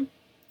from Kim.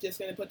 Just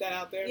going to put that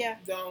out there. Yeah.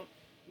 Don't,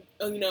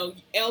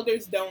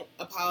 elders don't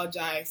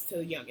apologize to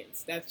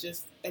youngins. That's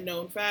just a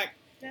known fact.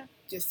 Yeah.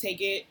 Just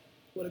take it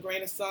with a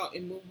grain of salt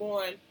and move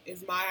on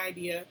is my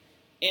idea.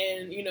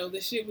 And,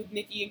 the shit with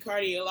Nicki and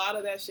Cardi, a lot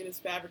of that shit is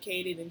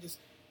fabricated and just,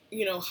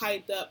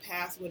 hyped up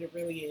past what it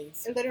really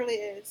is. It literally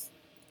is.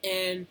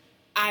 And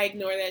I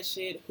ignore that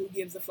shit. Who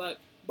gives a fuck?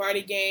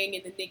 Barty Gang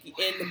and the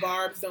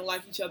Barbz don't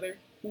like each other.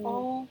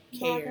 Who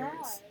cares? My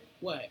God.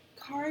 What?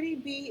 Cardi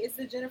B is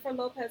the Jennifer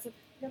Lopez of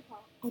hip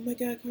hop. Oh my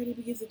God, Cardi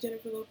B is the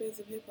Jennifer Lopez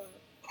of hip hop.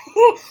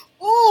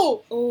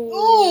 Oh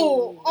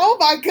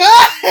my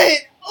God.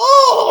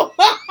 Oh.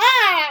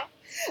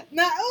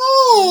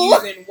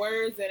 Using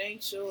words that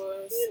ain't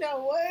yours. You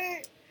know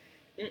what?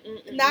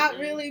 Not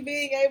really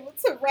being able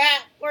to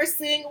rap or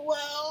sing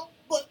well,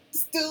 but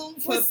still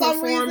for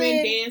some performing,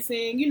 reason,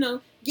 dancing,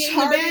 getting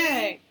charming. the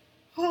bag.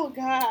 Oh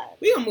God.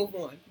 We gonna move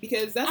on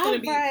because that's gonna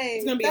be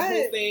it's gonna be a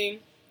whole thing.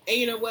 And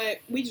you know what?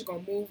 We just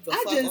gonna move the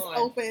fuck on. I just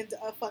opened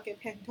a fucking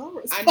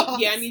Pandora's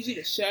box. I need you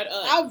to shut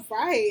up. All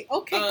right.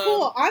 Okay,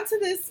 cool. On to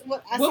this.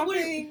 Were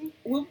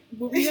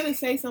we gonna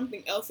say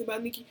something else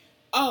about Nicki?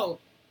 Oh,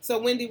 so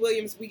Wendy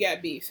Williams, we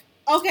got beef.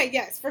 Okay,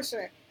 yes, for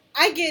sure.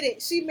 I get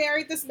it. She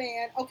married this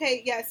man.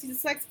 Okay, yes, he's a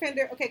sex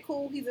offender. Okay,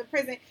 cool. He's in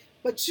prison.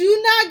 But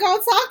you not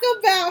gonna talk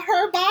about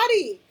her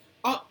body.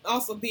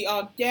 Also, the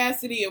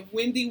audacity of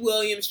Wendy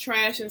Williams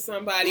trashing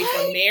somebody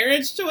for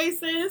marriage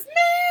choices.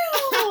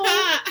 No.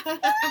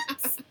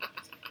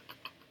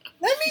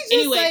 Let me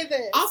just say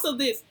this. Also,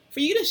 for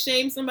you to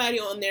shame somebody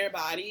on their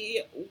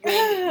body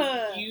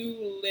when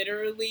you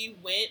literally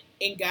went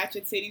and got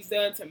your titties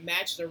done to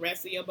match the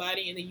rest of your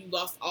body, and then you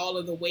lost all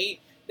of the weight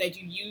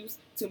that you used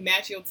to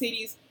match your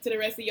titties to the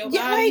rest of your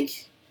body,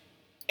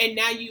 and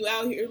now you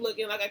out here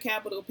looking like a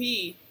capital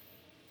P.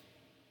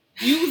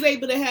 You was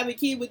able to have a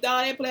kid with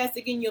all that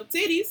plastic in your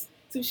titties,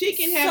 so she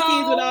can have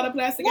kids with all the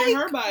plastic in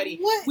her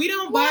body. We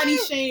don't body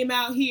shame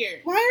out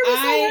here. Why are we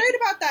so worried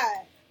about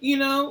that?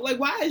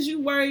 Why is you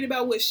worried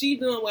about what she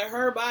doing with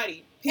her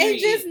body? Period. And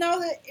just know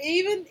that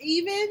even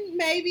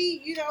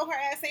maybe, her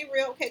ass ain't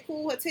real. Okay,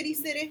 cool. Her titties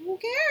sitting. Who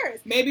cares?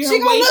 Maybe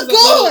her waist is a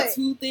little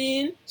too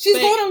thin. She's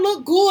going to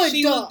look good.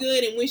 She look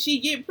good. And when she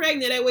get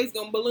pregnant, that waist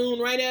going to balloon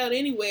right out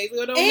anyways.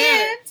 So it don't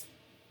matter.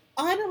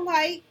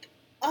 Unlike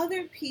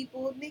other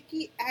people,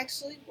 Nicki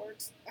actually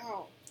works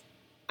out.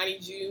 I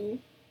need you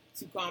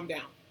to calm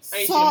down. I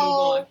need you to move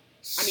on.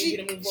 I need you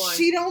to move on.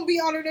 She don't be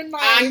on her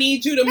tonight. I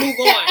need you to move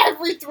on.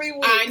 Every 3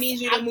 weeks. I need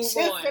you to move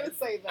on. I'm just going to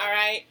say that. All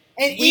right?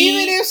 And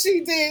even if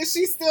she did,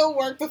 she still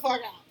worked the fuck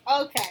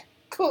out. Okay,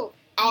 cool.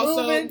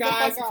 Also,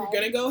 guys, if you're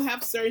going to go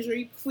have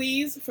surgery,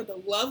 please, for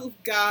the love of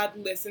God,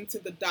 listen to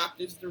the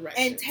doctor's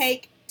directions. And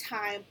take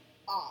time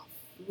off.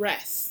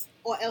 Rest.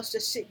 Or else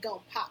your shit gonna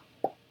pop.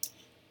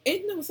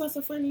 Isn't that what's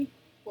so funny?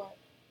 What?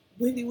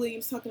 Wendy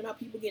Williams talking about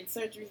people getting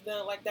surgeries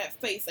done like that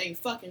face ain't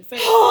fucking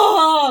face.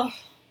 Girl,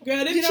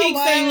 them cheeks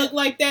ain't look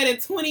like that in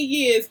 20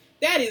 years.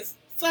 That is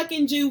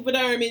fucking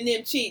Juvederm in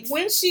them cheeks.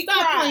 When she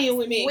Stop cries, playing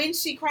with me. When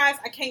she cries,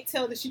 I can't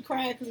tell that she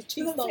crying because her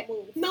cheeks don't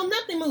move. No,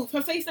 nothing moves.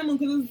 Her face don't move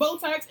because it's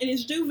Botox and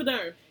it's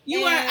Juvederm.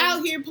 You are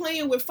out here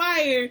playing with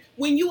fire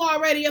when you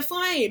already a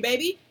flame,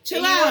 baby.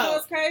 Chill out. You know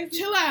what's crazy?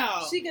 Chill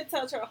out. She could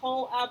touch her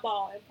whole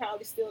eyeball and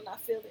probably still not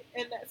feel it.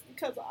 And that's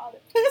because of all the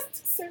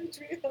plastic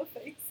surgery in her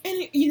face.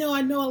 And,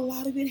 I know a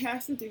lot of it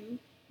has to do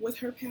with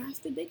her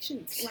past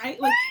addictions, right?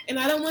 And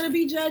I don't want to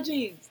be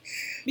judging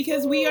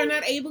because we are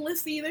not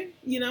ableists either,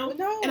 No.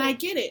 And I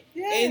get it.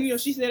 Yes. And,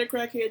 she said a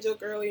crackhead joke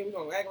earlier. We're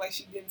going to act like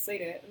she didn't say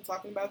that. I'm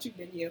talking about you,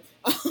 didn't you?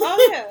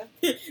 Oh,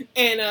 yeah.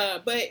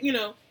 And, but,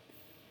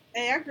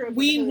 hey, I grew up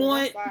we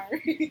want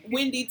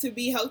Wendy to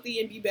be healthy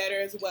and be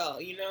better as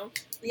well,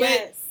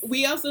 Yes. But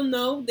we also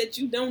know that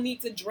you don't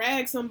need to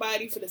drag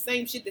somebody for the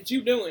same shit that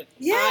you're doing.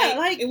 Yeah,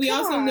 right? And we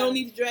also don't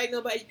need to drag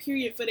nobody,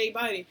 period, for their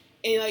body.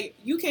 And,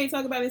 you can't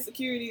talk about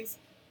insecurities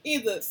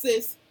either,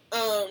 sis.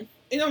 And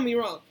don't get me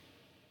wrong.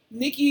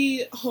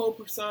 Nicki's whole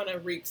persona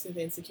reeks of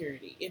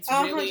insecurity. It's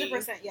really,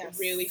 100%, yes.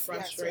 really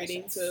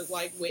frustrating to,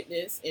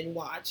 witness and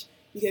watch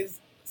because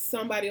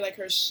somebody like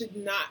her should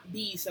not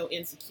be so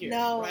insecure,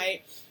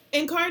 right?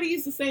 And Cardi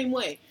is the same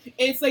way. And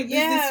it's there's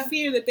this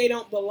fear that they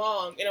don't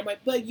belong. And I'm like,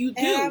 but you do.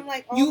 And I'm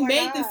like, you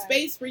made the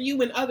space for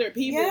you and other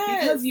people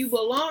because you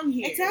belong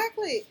here.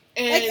 Exactly.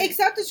 And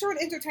except that you're an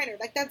entertainer.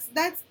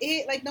 That's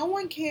it. No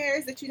one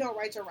cares that you don't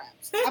write your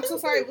raps. I'm so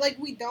sorry.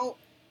 We don't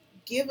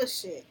give a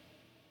shit.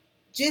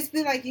 Just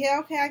be like, yeah,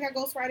 okay, I got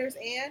ghostwriters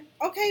and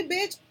okay,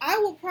 bitch, I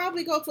will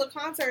probably go to a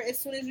concert as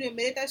soon as you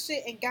admitted that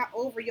shit and got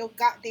over your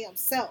goddamn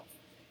self.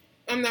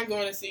 I'm not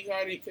going to see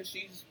Cardi because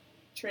she's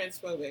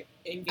transphobic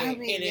and gay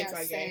and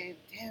anti-gay.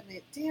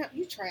 Damn,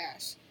 you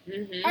trash.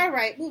 Mm-hmm. All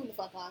right, moving the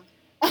fuck on.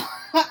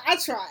 I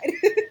tried.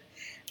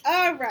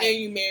 All right. And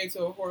you married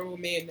to a horrible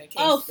man that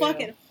can't spell.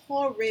 Fucking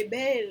horrible.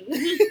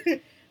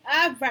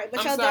 All right,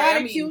 but your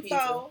daughter cute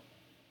though.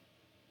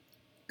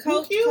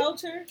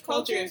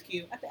 Culture is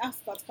cute. I was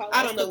about to call her.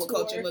 I don't know what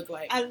Culture look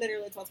like. I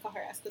literally was about to call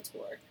her as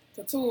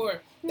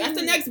Couture. That's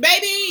the next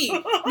baby.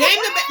 Name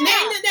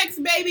the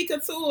next baby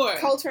Couture.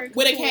 Culture and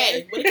with a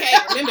K.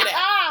 Remember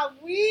that.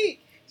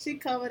 She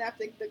coming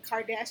after the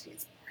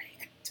Kardashians.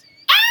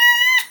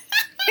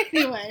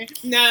 Anyway.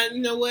 Now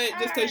you know what?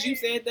 Just because you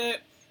said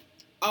that,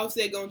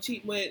 Offset gonna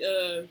cheat with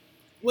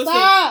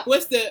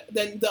what's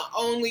the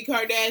only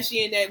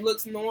Kardashian that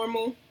looks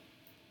normal?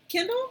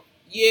 Kendall?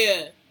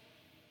 Yeah.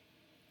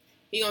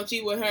 He gonna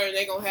cheat with her and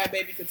they gonna have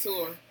baby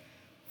Couture.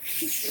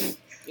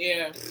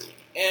 Yeah.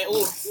 And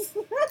ooh,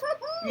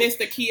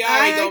 Mr.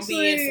 Kiari gonna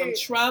be in some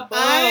trouble.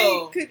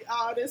 I could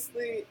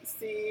honestly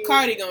see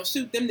Cardi gonna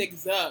shoot them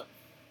niggas up.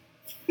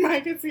 I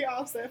could see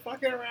Offset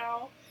fucking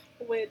around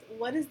with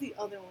what is the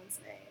other one's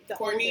name? The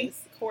Courtney?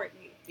 oldest,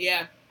 Courtney.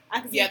 Yeah. I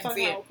can see Yeah, him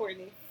fucking around with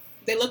Courtney.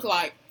 They look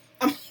like.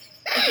 I'm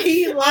sorry.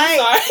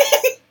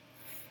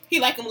 He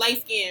like them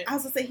light skinned. I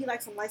was gonna say he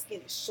likes them light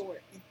skinned and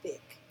short and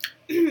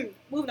thick.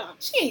 Moving on.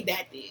 She ain't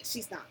that thick.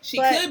 She's not. She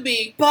could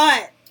be.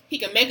 But he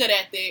can make her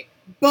that thick.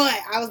 But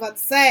I was about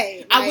to say,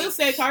 like, I will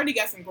say Cardi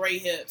got some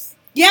great hips.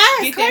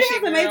 Yes, Cardi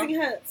has amazing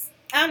hips.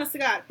 Honest to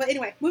God. But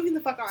anyway, moving the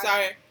fuck on.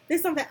 Sorry.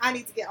 There's something I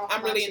need to get off.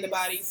 I'm really into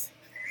bodies.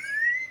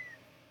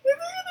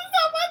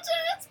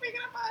 Speaking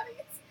of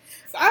bodies.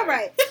 Sorry. All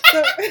right.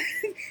 So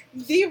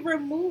the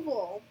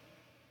removal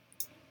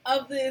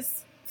of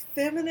this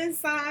feminine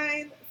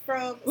sign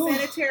from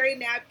sanitary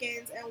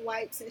napkins and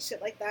wipes and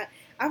shit like that.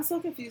 I'm so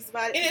confused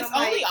about it. And it's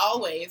only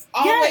always.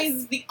 Always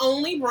is the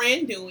only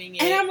brand doing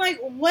it. And I'm like,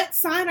 what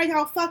sign are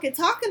y'all fucking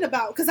talking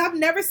about? Because I've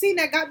never seen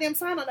that goddamn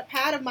sign on a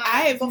pad of mine.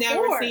 I have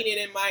never seen it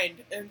in my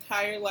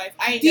entire life.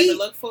 I ain't never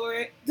looked for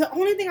it. The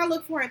only thing I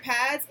look for in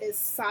pads is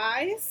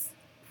size,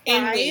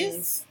 and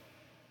wings.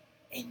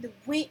 And the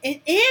wing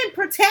and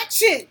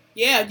protection.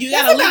 Yeah, you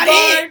got a leak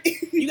guard.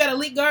 You got a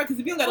leak guard because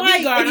if you don't got a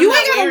leak guard, if you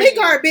ain't got a leak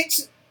guard,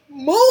 bitch,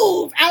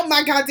 move out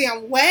my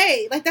goddamn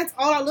way. Like that's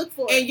all I look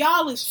for. And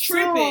y'all is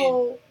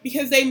tripping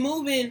because they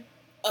moving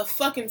a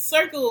fucking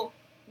circle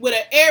with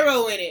an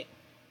arrow in it.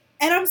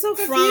 And I'm so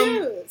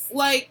confused.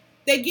 Like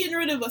they getting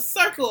rid of a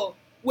circle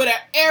with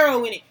an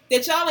arrow in it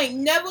that y'all ain't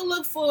never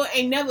looked for,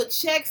 ain't never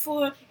checked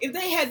for. If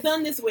they had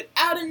done this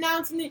without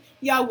announcing it,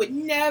 y'all would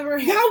never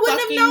have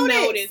fucking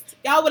noticed.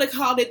 Y'all would have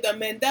called it the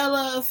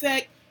Mandela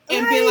effect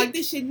and been like,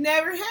 this shit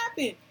never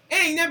happened.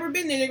 It ain't never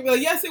been there. They'd be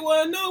like, yes, it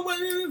was. No, it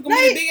wasn't. It was going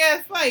to be a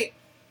big-ass fight.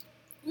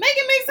 Make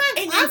it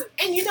make sense.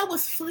 And you know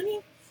what's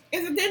funny?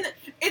 Is that then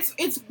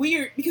it's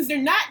weird because they're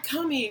not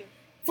coming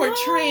for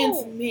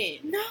trans men.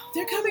 No.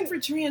 They're coming for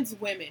trans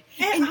women.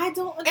 And I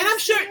don't understand. And I'm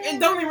sure,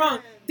 and don't get me wrong,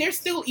 they're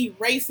still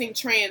erasing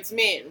trans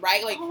men,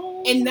 right? Like,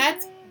 and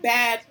that's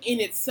bad in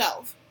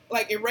itself.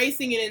 Like,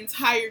 erasing an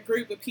entire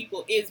group of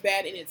people is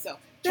bad in itself.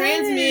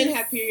 Trans men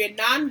have period.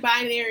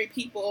 Non-binary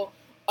people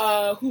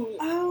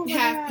who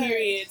have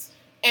periods.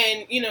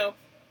 And, you know,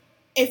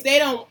 if they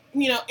don't,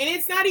 you know, and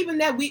it's not even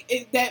that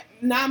that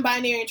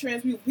non-binary and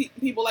trans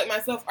people like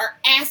myself are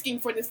asking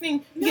for this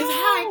thing. Because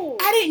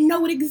I didn't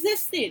know it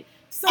existed.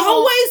 So,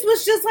 always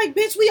was just like,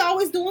 bitch, we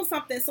always doing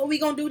something, so we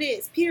gonna do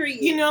this,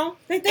 period. You know?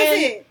 Like, that's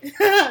it.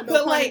 No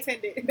but, pun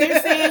intended.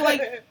 They're saying,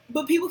 like,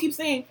 but people keep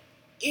saying,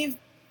 if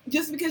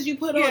just because you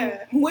put on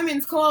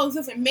women's clothes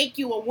doesn't make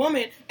you a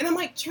woman. And I'm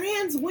like,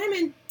 trans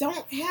women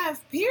don't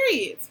have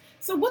periods.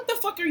 So what the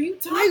fuck are you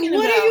talking about?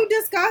 What are you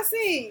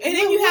discussing? And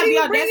then you have the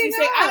audacity to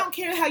say, I don't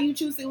care how you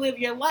choose to live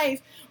your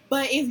life,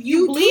 but if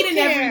you bleeding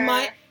every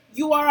month,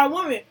 you are a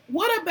woman.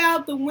 What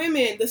about the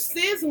women, the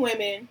cis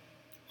women,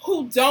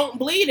 who don't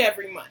bleed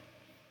every month?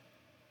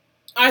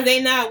 Are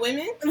they not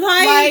women?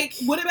 Like,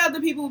 what about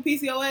the people with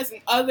PCOS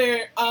and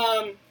other,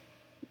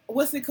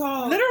 what's it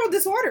called? Literal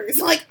disorders.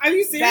 Like, are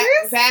you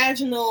serious?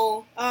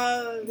 Vaginal,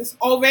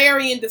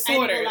 ovarian disorders. I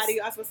ain't gonna lie to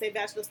you, I was gonna say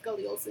vaginal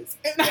scoliosis.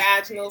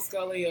 Vaginal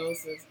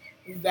scoliosis.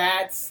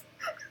 That's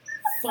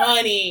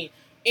funny.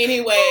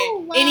 Anyway,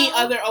 any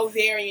other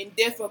ovarian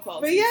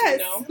difficulties, but yes,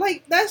 you know?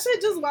 Like, that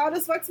shit just wild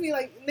as fuck to me.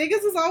 Like,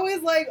 niggas is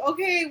always like,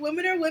 okay,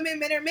 women are women,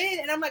 men are men.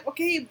 And I'm like,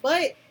 okay,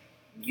 but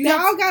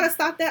y'all gotta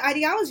stop that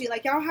ideology.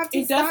 Like, y'all have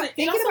to stop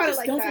thinking about it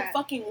like that. It doesn't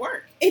fucking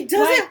work. It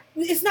doesn't.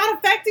 It's not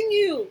affecting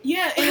you.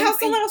 Yeah. And how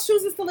someone else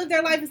chooses to live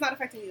their life is not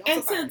affecting you.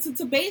 And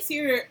to base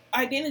your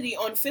identity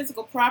on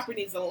physical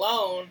properties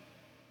alone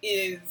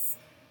is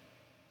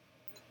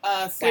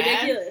sad.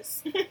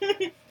 Ridiculous.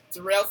 It's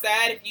real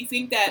sad if you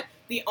think that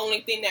the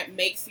only thing that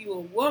makes you a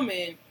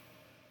woman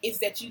is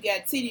that you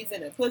got titties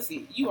and a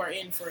pussy. You are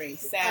in for a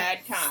sad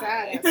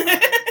time.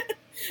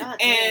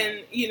 And,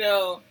 you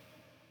know,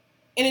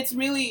 and it's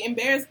really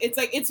embarrassing. It's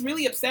like, it's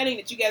really upsetting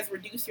that you guys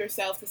reduce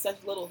yourself to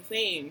such little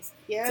things.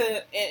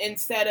 Yeah.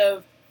 Instead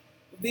of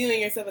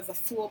viewing yourself as a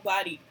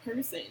full-bodied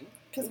person.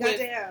 Because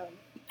goddamn.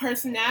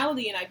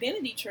 Personality and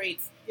identity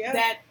traits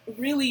that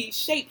really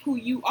shape who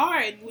you are,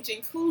 and which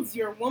includes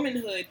your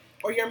womanhood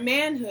or your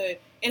manhood,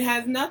 and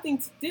has nothing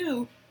to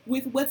do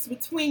with what's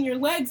between your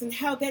legs and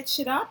how that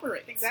shit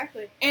operates.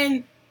 Exactly.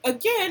 And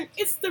again,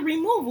 it's the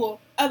removal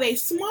of a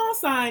small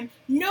sign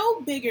no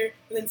bigger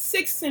than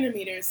 6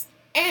 centimeters,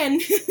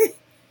 and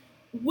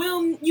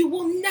you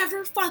will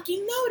never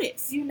fucking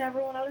notice. You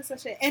never will notice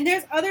that shit. And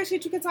there's other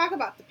shit you can talk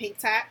about. The pink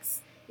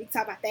tax. We can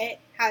talk about that.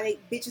 How they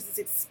bitches is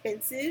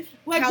expensive.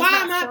 Like,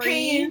 why am I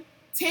paying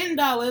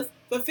 $10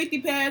 for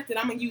 50 pads that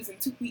I'm gonna use in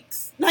 2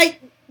 weeks?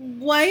 Like,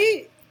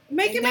 what?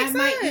 Make it make sense. That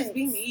might just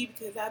be me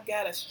because I've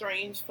got a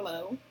strange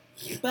flow.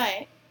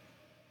 But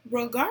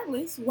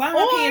regardless, why am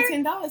I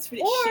paying $10 for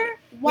this shit?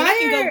 When I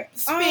can go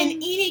spend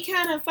any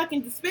kind of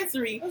fucking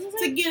dispensary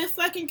to get a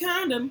fucking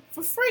condom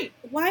for free?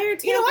 Why are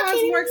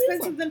tampons more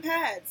expensive than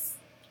pads?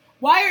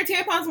 Why are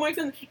tampons more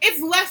expensive? It's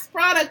less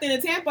product than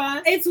a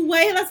tampon. It's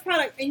way less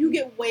product, and you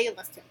get way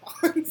less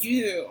tampons.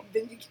 You do.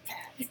 Then you get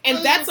pads.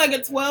 And that's like a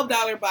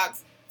 $12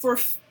 box for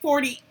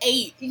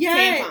 48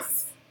 yes.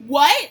 tampons.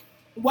 What?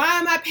 Why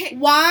am I paying?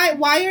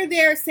 Why are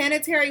there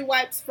sanitary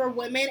wipes for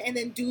women and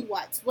then dude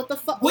wipes? What the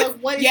fuck? What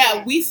is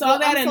that? We saw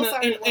that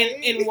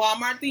in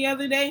Walmart the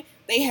other day.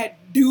 They had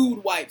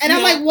dude wipes, and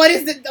I'm like, what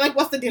is it? Like,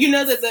 what's the difference? You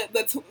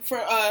know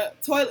for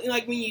toilet,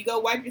 like when you go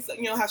wipe yourself,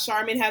 you know how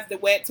Charmin has the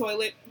wet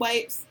toilet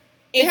wipes.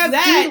 It's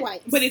that, dude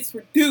wipes, but it's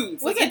for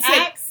dudes. Was like, it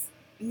Axe?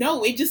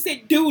 No, it just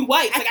said dude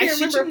wipes. I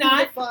shit you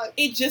not.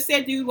 It just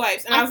said dude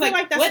wipes, and I was feel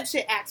like that's what? some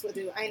shit Axe would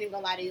do. I ain't even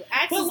gonna lie to you.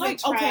 Axe has been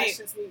trash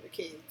since we were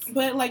kids.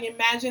 But like,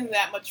 imagine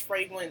that much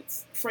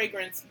fragrance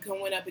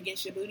going up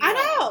against your booty. I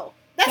know.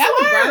 That's that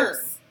worse. Would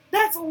burn.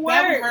 That's worse.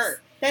 That would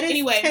hurt. That is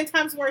anyway, 10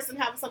 times worse than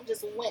having something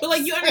just wet. But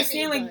like, you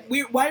understand,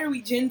 like, why are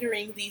we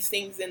gendering these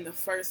things in the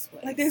first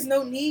place? Like, there's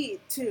no need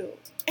to.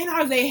 And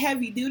are they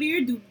heavy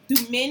dutier? Do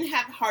men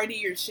have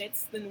hardier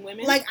shits than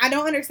women? Like, I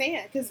don't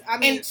understand, because I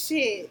mean,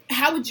 shit.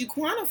 How would you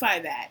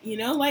quantify that? You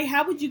know, like,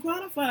 how would you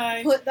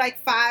quantify? Put like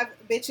 5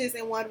 bitches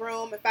in one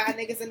room and 5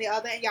 niggas in the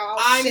other, and y'all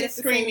all shit at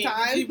the same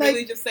time. Did you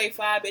really just say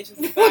 5 bitches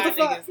and 5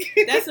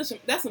 niggas?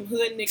 That's some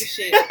hood nigga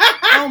shit.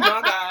 Oh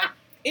my god.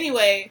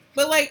 Anyway,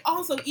 but like,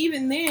 also,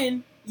 even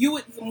then,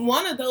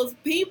 one of those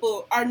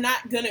people are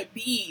not gonna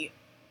be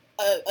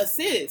a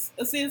cis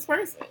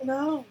person.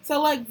 No.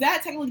 So like,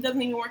 that technically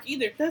doesn't even work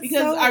either. That's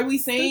because so are we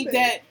saying stupid.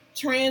 that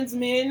trans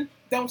men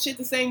don't shit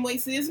the same way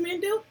cis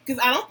men do?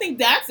 Because I don't think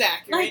that's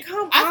accurate. Like,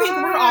 come I think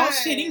on. we're all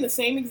shitting the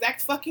same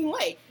exact fucking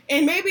way.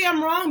 And maybe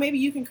I'm wrong. Maybe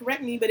you can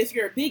correct me. But if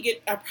you're a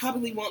bigot, I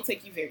probably won't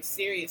take you very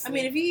seriously. I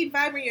mean, if you eat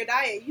fiber in your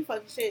diet, you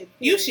fucking shit.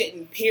 You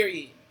shitting,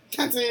 period.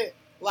 That's it.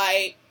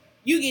 Like,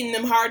 you getting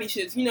them hardy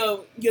shits. You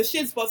know, your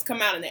shit's supposed to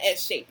come out in the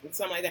S shape or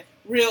something like that.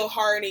 Real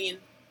hardy and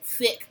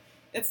thick.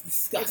 That's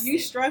disgusting. If you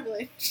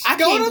struggling, I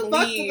can't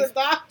believe to the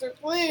doctor,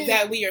 please.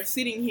 that we are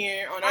sitting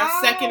here on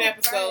our second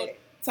episode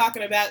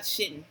talking about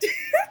shitting.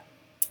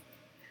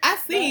 I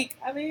think.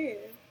 But,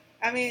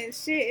 I mean,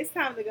 shit, it's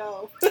time to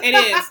go. It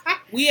is.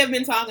 We have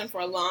been talking for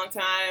a long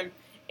time,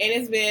 and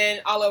it's been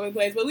all over the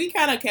place. But we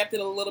kind of kept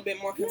it a little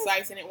bit more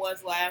concise than it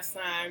was last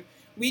time.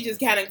 We just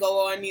kind of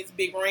go on these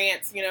big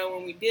rants, you know,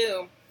 when we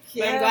do.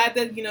 But I'm glad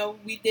that, you know,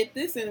 we did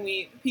this and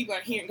people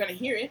are going to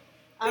hear it.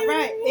 All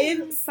right.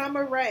 In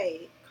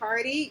summary,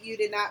 Cardi, you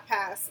did not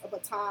pass a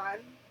baton.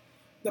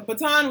 The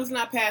baton was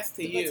not passed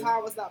to you. The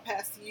baton was not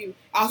passed to you.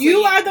 Also,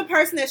 you are the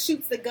person that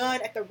shoots the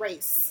gun at the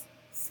race.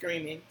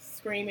 Screaming.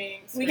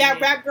 We got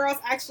rap girls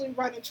actually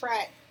running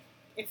track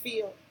and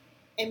field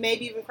and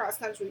maybe even cross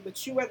country,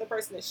 but you are the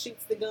person that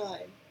shoots the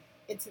gun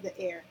into the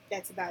air.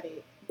 That's about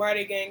it.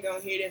 Barty gang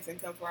gonna hear this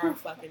and come for our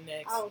fucking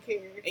necks. I don't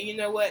care. And you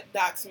know what?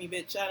 Dox me,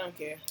 bitch. I don't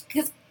care.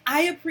 Because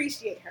I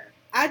appreciate her.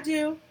 I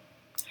do.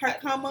 Her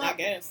come up, I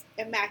guess.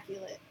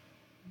 immaculate.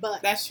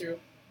 But that's true.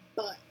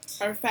 But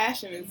her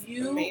fashion is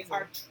amazing. You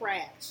are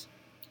trash.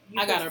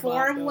 You I got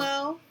perform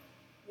well.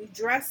 You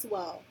dress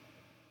well.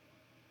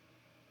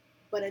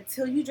 But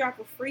until you drop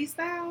a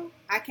freestyle,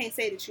 I can't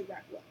say that you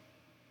rap well.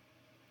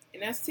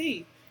 And that's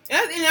T.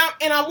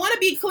 And I want to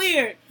be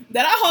clear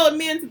that I hold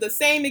men to the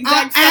same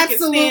exact fucking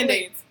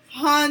standards.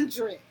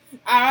 100.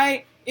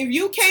 Alright? If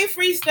you can't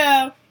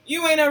freestyle,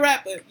 you ain't a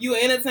rapper. You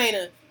an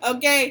entertainer.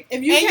 Okay?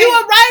 You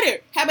a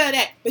writer. How about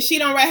that? But she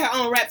don't write her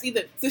own raps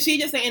either. So she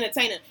just an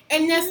entertainer.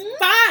 And that's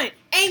fine.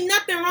 Ain't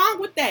nothing wrong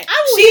with that.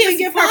 I would even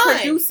give her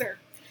producer.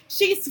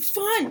 She's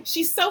fun.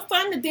 She's so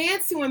fun to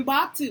dance to and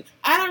bop to.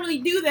 I don't really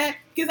do that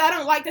because I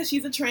don't like that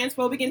she's a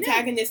transphobic,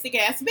 antagonistic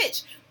ass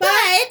bitch.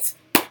 But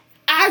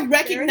I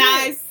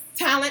recognize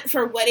talent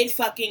for what it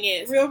fucking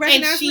is. Real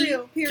and she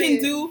real,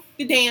 can do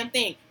the damn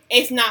thing.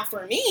 It's not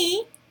for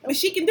me, but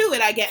she can do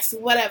it, I guess.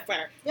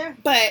 Whatever. Yeah.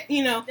 But,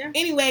 you know,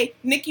 anyway,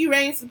 Nikki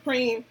reigns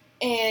supreme,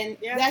 and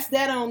that's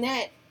that on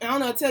that. I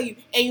don't know what to tell you.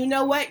 And you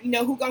know what? You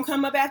know who gonna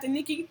come up after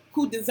Nikki?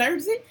 Who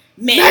deserves it?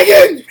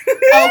 Megan!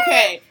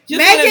 Okay. Just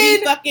Megan to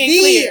be fucking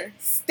clear.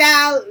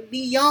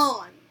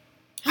 Stallion.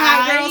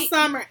 Hot girl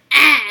summer.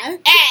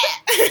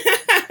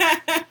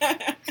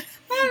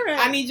 Right.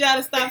 I need y'all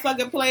to stop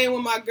fucking playing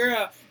with my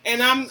girl.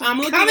 And I'm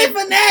looking coming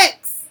for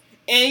next.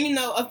 And you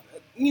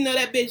know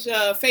that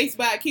bitch face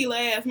by Keela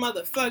ass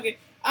motherfucker.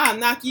 I'll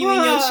knock you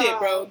in your shit,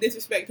 bro.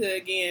 Disrespect her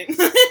again.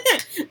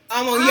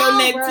 I'm on your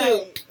neck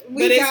too.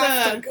 But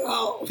got to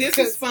go. This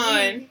is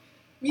fun.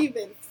 We've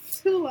been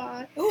too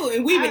long. Ooh,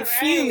 and we've been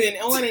fuming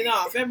on and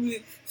off.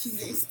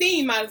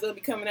 Steam might as well be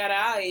coming out of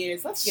our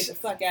ears. Let's get the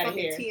fuck out of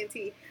here.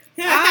 TNT.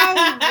 All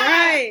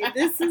right.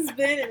 This has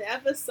been an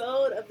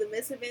episode of the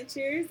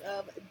Misadventures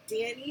of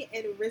Dani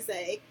and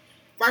Rizé.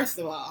 First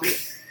of all,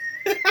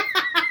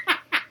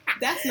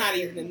 that's not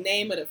even the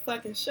name of the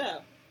fucking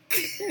show.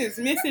 It's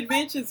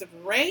Misadventures of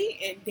Ray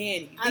and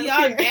Dani. The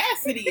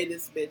audacity of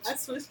this bitch. I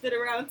switched it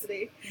around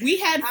today. We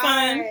had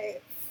fun.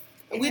 Right.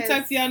 We'll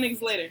talk to y'all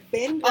niggas later.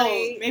 Been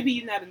great. Oh, maybe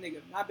you're not a nigga.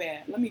 My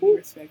bad. Let me be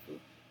respectful.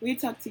 We'll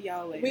talk to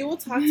y'all later. We will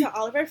talk to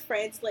all of our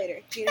friends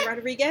later. Gina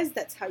Rodriguez,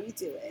 that's how you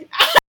do it.